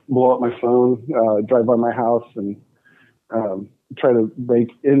blow up my phone, drive by my house, and try to break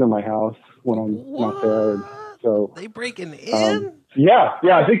into my house when I'm not there. And so They breaking in? yeah,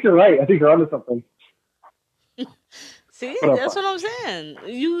 I think you're right. I think you're onto something. See, What up? that's what I'm saying.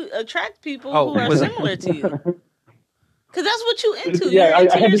 You attract people Oh, who are was it- similar to you. Because that's what you into. Yeah, You're I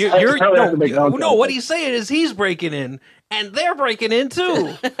into had to- yourself. You're, probably have to make contact. no, what he's saying is he's breaking in, and they're breaking in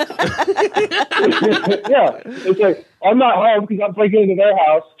too. Yeah, it's like I'm not home because I'm breaking into their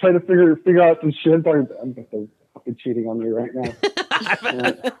house trying to figure out some shit. I'm fucking cheating on me right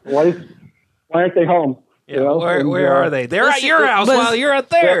now. Why aren't they home? Yeah, You know? where are they? They're at your house but- while you're at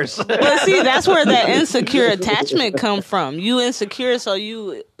theirs. But see, that's where that insecure attachment come from. You insecure, so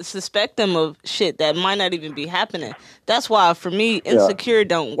you suspect them of shit that might not even be happening. That's why, for me, insecure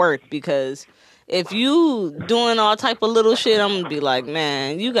don't work, because if you doing all type of little shit, I'm gonna be like,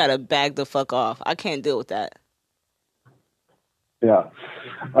 man, you gotta back the fuck off. I can't deal with that. Yeah.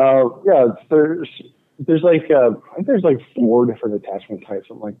 there's like I think there's like 4 different attachment types,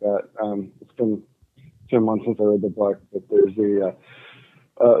 something like that. It's been 10 months since I read the book, but there's the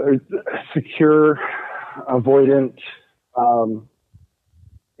secure, avoidant,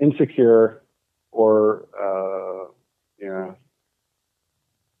 insecure, or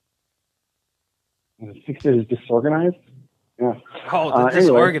I think there's disorganized. Yeah. Oh, the Anyway.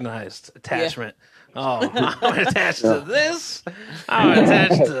 disorganized attachment. Oh, I'm attached to this. I'm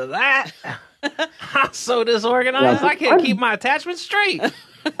attached to that. I'm so disorganized. Yeah, I can't keep my attachment straight.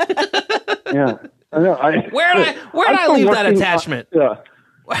 Yeah. I know. Where'd I I'm leave that working attachment? yeah.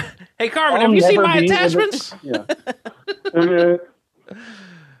 Hey, Carmen, I'll have you seen never my be able to- attachments? Yeah.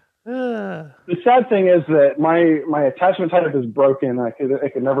 The sad thing is that my attachment type is broken.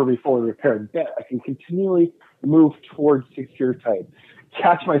 It can never be fully repaired. Yet I can continually move towards secure type.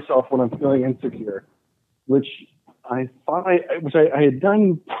 Catch myself when I'm feeling insecure, which I thought I had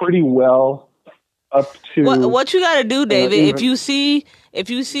done pretty well up to. What you got to do, David? even- if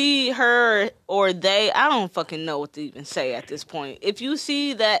you see her or they, I don't fucking know what to even say at this point. If you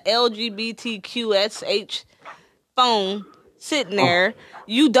see that LGBTQSH phone sitting there,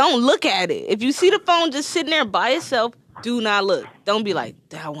 you don't look at it. If you see the phone just sitting there by itself, do not look. Don't be like,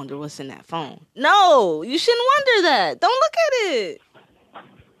 I wonder what's in that phone. No, you shouldn't wonder that. Don't look at it.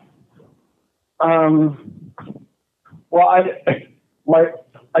 Well,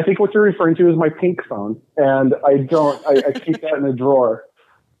 I think what you're referring to is my pink phone, and I keep that in a drawer.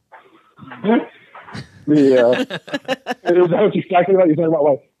 Is that what you're talking about?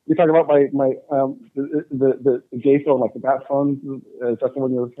 You're talking about my the gay phone, like the bat phone. Is that the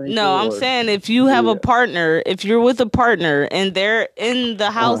one you're referring to? No, I'm saying if you have a partner, if you're with a partner and they're in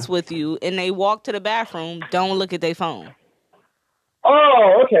the house with you and they walk to the bathroom, don't look at their phone.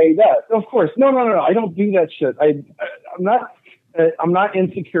 Oh, okay, yeah, of course. No. I don't do that shit. I'm not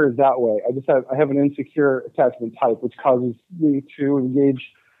insecure that way. I have an insecure attachment type, which causes me to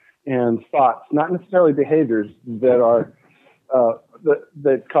engage in thoughts, not necessarily behaviors that are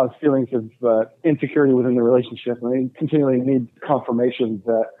that cause feelings of insecurity within the relationship, and I continually need confirmation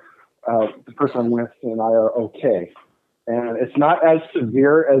that the person I'm with and I are okay. And it's not as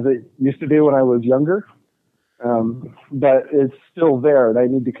severe as it used to be when I was younger, but it's still there, and I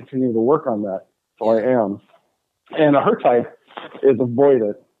need to continue to work on that. So I am. And her type is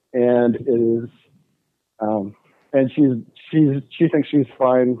avoidant, and is, and she thinks she's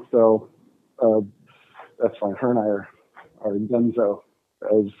fine, so that's fine. Her and I are dunzo,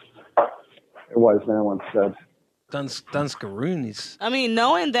 as a wise man once said. Dunscaroonies. I mean,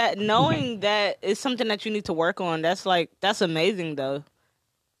 knowing that is something that you need to work on. That's amazing, though.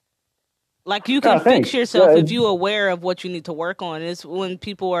 Like, you can fix yourself if you're aware of what you need to work on. It's when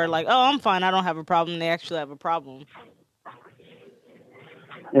people are like, "Oh, I'm fine. I don't have a problem." They actually have a problem.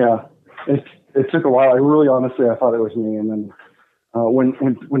 Yeah, it took a while. I really, honestly, I thought it was me, and then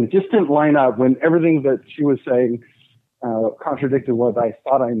when it just didn't line up, when everything that she was saying contradicted what I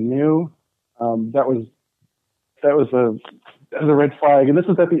thought I knew, that was a red flag. And this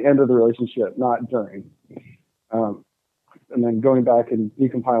was at the end of the relationship, not during. And then going back and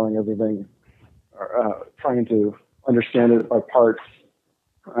decompiling everything, trying to understand it by parts.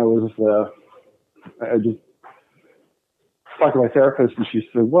 I just talked to my therapist, and she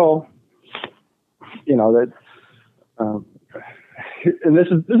said, "Well, that." And this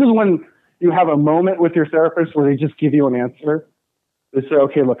is when you have a moment with your therapist where they just give you an answer. They say,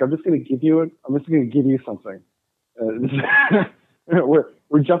 "Okay, look, I'm just going to give you something.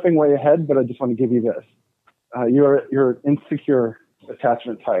 We're jumping way ahead, but I just want to give you this. You're an insecure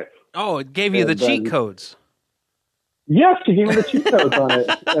attachment type." Oh, it gave you the cheat codes. Yes, she gave me the cheat codes on it,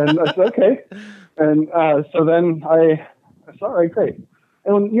 and I said, "Okay." And so then I said, "All right, great."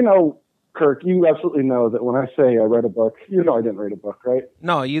 And Kirk, you absolutely know that when I say I read a book, I didn't read a book, right?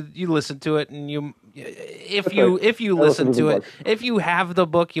 No, you listened to it, and if you listen to it, if you have the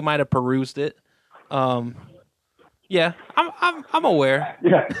book, you might have perused it. Yeah, I'm aware.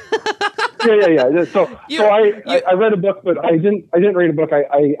 Yeah. Yeah. So I read a book, but I didn't read a book.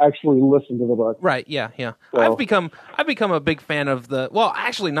 I actually listened to the book. Right. Yeah. So, I've become a big fan of well,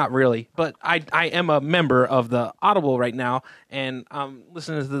 actually not really, but I am a member of the Audible right now, and I'm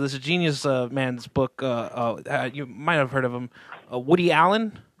listening to this genius man's book. You might have heard of him, Woody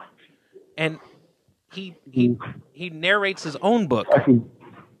Allen, and he narrates his own book.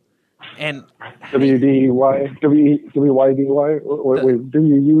 And WDY.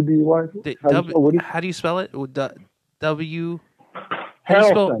 How do you spell it? W.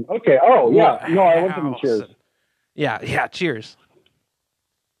 Harrelson. Okay. Oh, yeah. No, I went to the Cheers. Yeah. Cheers.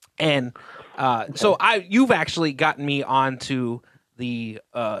 And so you've actually gotten me onto the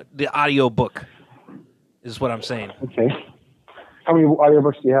audio book, is what I'm saying. Okay. How many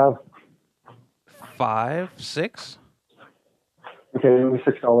audiobooks do you have? 5, 6? Okay, only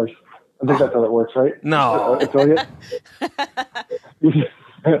 $6. I think that's how it works, right? No. Affiliate. You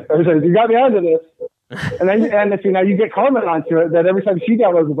got me onto this, and if you get Carmen onto it, then every time she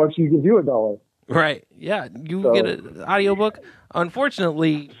downloads a book, she gives you $1. Right. Yeah. You get an audiobook.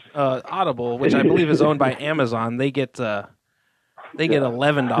 Unfortunately, Audible, which I believe is owned by Amazon, they get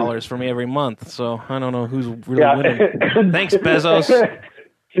 $11 from me every month. So I don't know who's really winning. Thanks, Bezos.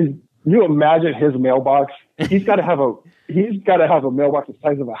 Can you imagine his mailbox? He's got to have a mailbox the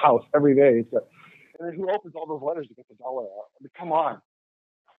size of a house every day. And then who opens all those letters to get the $1 out? I mean, come on.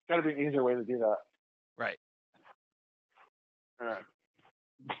 Got to be an easier way to do that. Right. Uh,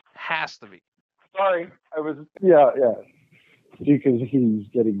 Has to be. Sorry, yeah. Because he's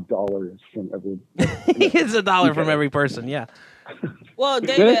getting dollars from every. He gets $1 from every person. Yeah. Well,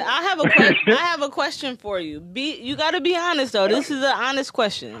 David, I have a question for you. You got to be honest though. This is an honest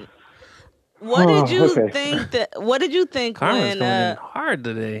question. What did you think What did you think Carmen's when? Coming in hard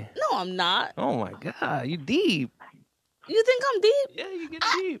today. No, I'm not. Oh my God, you deep. You think I'm deep? Yeah, you get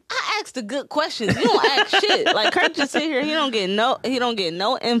deep. I asked the good questions. You don't ask shit. Like Kirk just sit here. He don't get no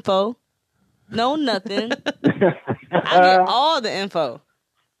info, no nothing. I get all the info.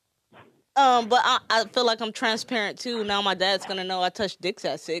 But I feel like I'm transparent too. Now my dad's gonna know I touched dicks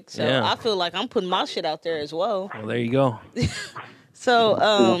at 6, so Yeah. I feel like I'm putting my shit out there as well. Well, there you go. So,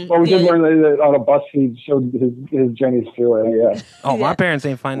 well, we did learn that on a bus he showed his Jenny's to it. Yeah. Oh, my parents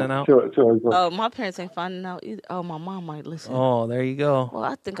ain't finding out. Oh, my parents ain't finding out either. Oh, my mom might listen. Oh, there you go. Well,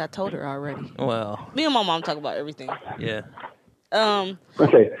 I think I told her already. Well, Me and my mom talk about everything. yeah.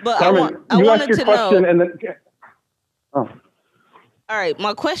 Okay. But Carmen, I you wanted ask your to question know. and then. Oh. All right,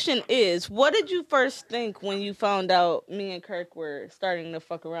 my question is, what did you first think when you found out me and Kirk were starting to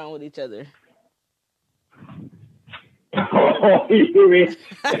fuck around with each other? You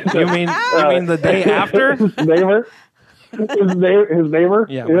mean the day after? His neighbor? His neighbor?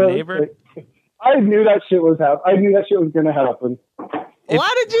 Yeah, my neighbor. I knew that shit was I knew that shit was gonna happen.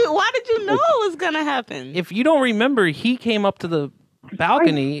 Why did you know it was gonna happen? If you don't remember, he came up to the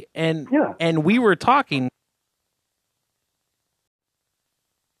balcony and we were talking.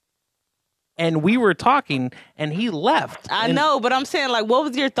 And we were talking, and he left. I know, but I'm saying, like, what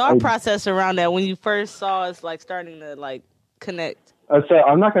was your thought process around that when you first saw us, like, starting to, like, connect? I said,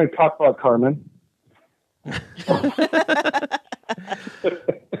 I'm not going to talk about Carmen. I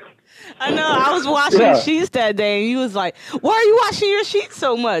know. I was washing sheets that day, and you was like, why are you washing your sheets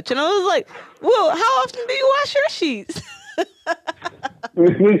so much? And I was like, well, how often do you wash your sheets?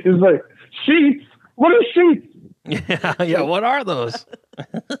 He's like, sheets? What are sheets? Yeah, what are those?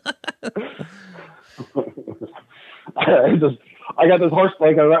 I got this horse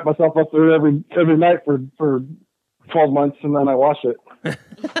blanket. I wrap myself up through it every night for 12 months, and then I wash it.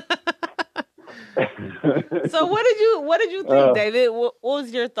 So what did you think, David? What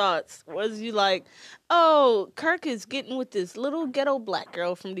was your thoughts? Was you like, oh, Kirk is getting with this little ghetto black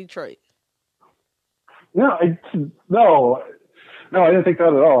girl from Detroit? No, I didn't think that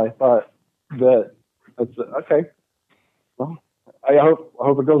at all. I thought that's okay. Well, I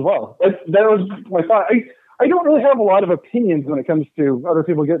hope it goes well. That was my thought. I don't really have a lot of opinions when it comes to other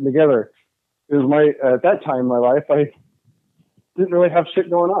people getting together. Because at that time in my life, I didn't really have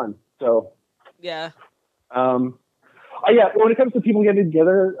shit going on. So yeah. When it comes to people getting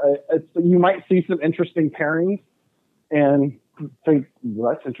together, you might see some interesting pairings and think,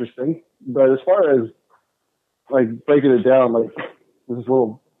 well, that's interesting. But as far as like breaking it down, like this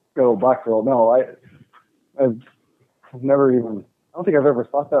little black girl, no, I've never even. I don't think I've ever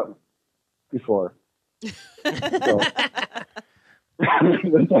thought that before. So,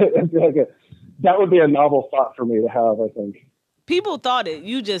 that would be a novel thought for me to have, I think. People thought it.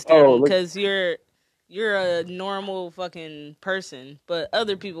 You just didn't because you're a normal fucking person, but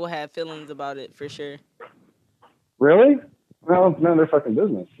other people have feelings about it for sure. Really? Well, it's none of their fucking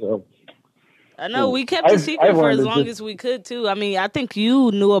business. So I know we kept it secret for as long as we could too. I mean, I think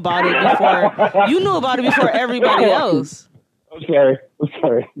you knew about it before. You knew about it before everybody else. I'm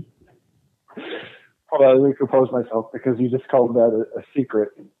sorry. Hold on, let me compose myself because you just called that a secret.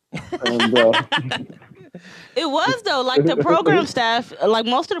 And, it was though, like the program staff, like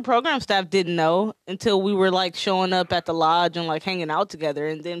most of the program staff didn't know until we were like showing up at the lodge and like hanging out together,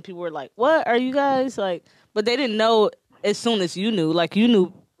 and then people were like, "What are you guys like?" But they didn't know as soon as you knew. Like you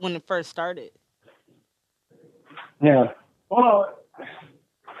knew when it first started. Yeah. Well,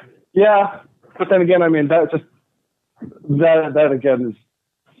 yeah, but then again, I mean that again is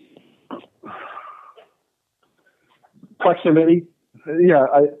proximity. Yeah,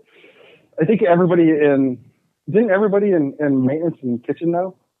 I think didn't everybody in maintenance and kitchen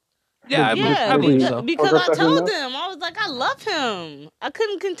know? Yeah, Yeah, I believe so. because I Photograph told him them. I was like, I love him. I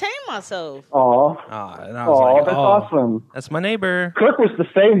couldn't contain myself. Aw. And I was like, That's oh, awesome. that's my neighbor. Kirk was the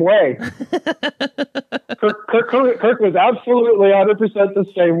same way. Kirk was absolutely 100% the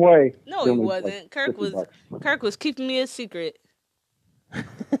same way. No, he wasn't. Kirk was keeping me a secret.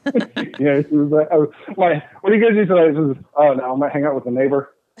 Yeah, he was like, what are you guys do today? He says, oh, no, I might hang out with the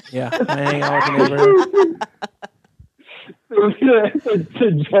neighbor. Yeah, I hang out with the neighbor.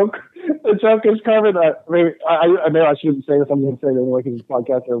 The joke is covered. Maybe I shouldn't say this. I'm going to say it anyway because it's a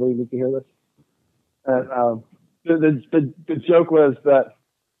podcast. Everybody needs to hear this. And the joke was that,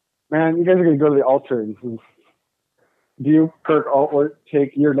 man, you guys are going to go to the altar. And says, do you, Kirk Altler,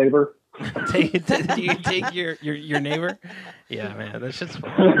 take your neighbor? Do you take your neighbor? Yeah, man, that's just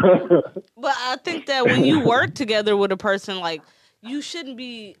fun. But I think that when you work together with a person, like, you shouldn't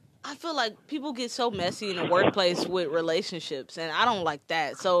be. I feel like people get so messy in the workplace with relationships, and I don't like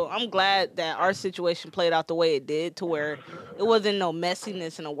that. So I'm glad that our situation played out the way it did, to where it wasn't no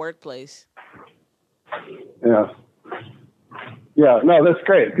messiness in a workplace. Yeah. Yeah, no, that's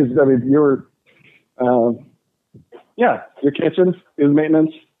great because I mean, your kitchen is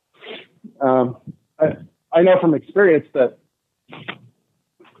maintenance. I know from experience that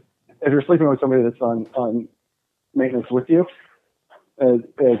if you're sleeping with somebody that's on maintenance with you,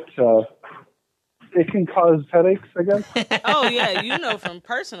 it can cause headaches, I guess. Oh yeah, you know from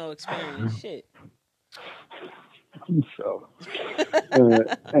personal experience. Shit. So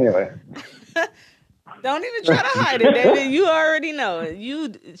anyway. Don't even try to hide it, David. You already know it.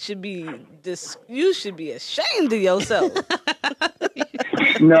 You should be ashamed of yourself.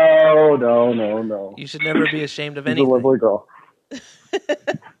 No. You should never be ashamed of She's anything. a lovely girl.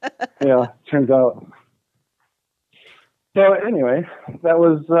 Yeah, turns out. So anyway, that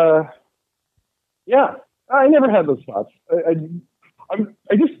was yeah. I never had those thoughts. I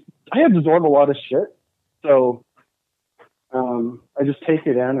absorb a lot of shit, so I just take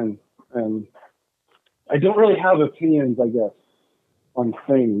it in and I don't really have opinions, I guess, on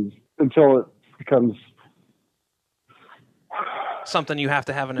things until it becomes something you have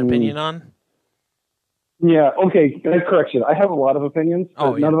to have an opinion on. Yeah. Okay. Correction. I have a lot of opinions,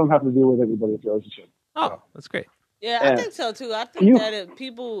 but yeah. none of them have to do with anybody's relationship. Oh, that's great. Yeah, I think so too. I think that if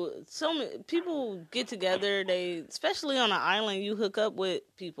people get together, they, especially on an island, you hook up with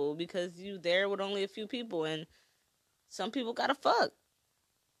people because you there with only a few people, and some people gotta fuck.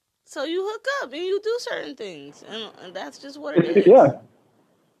 So you hook up and you do certain things, and that's just what it is. Yeah.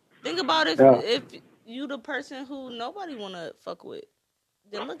 Think about if you the person who nobody wanna fuck with,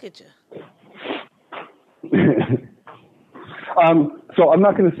 then look at you. So I'm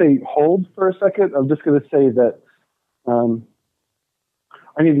not going to say hold for a second. I'm just going to say that I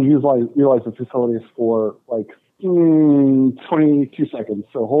need to utilize the facilities for like 22 seconds.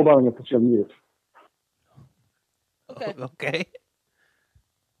 So hold on, I'm going to put you on mute. Okay. Okay.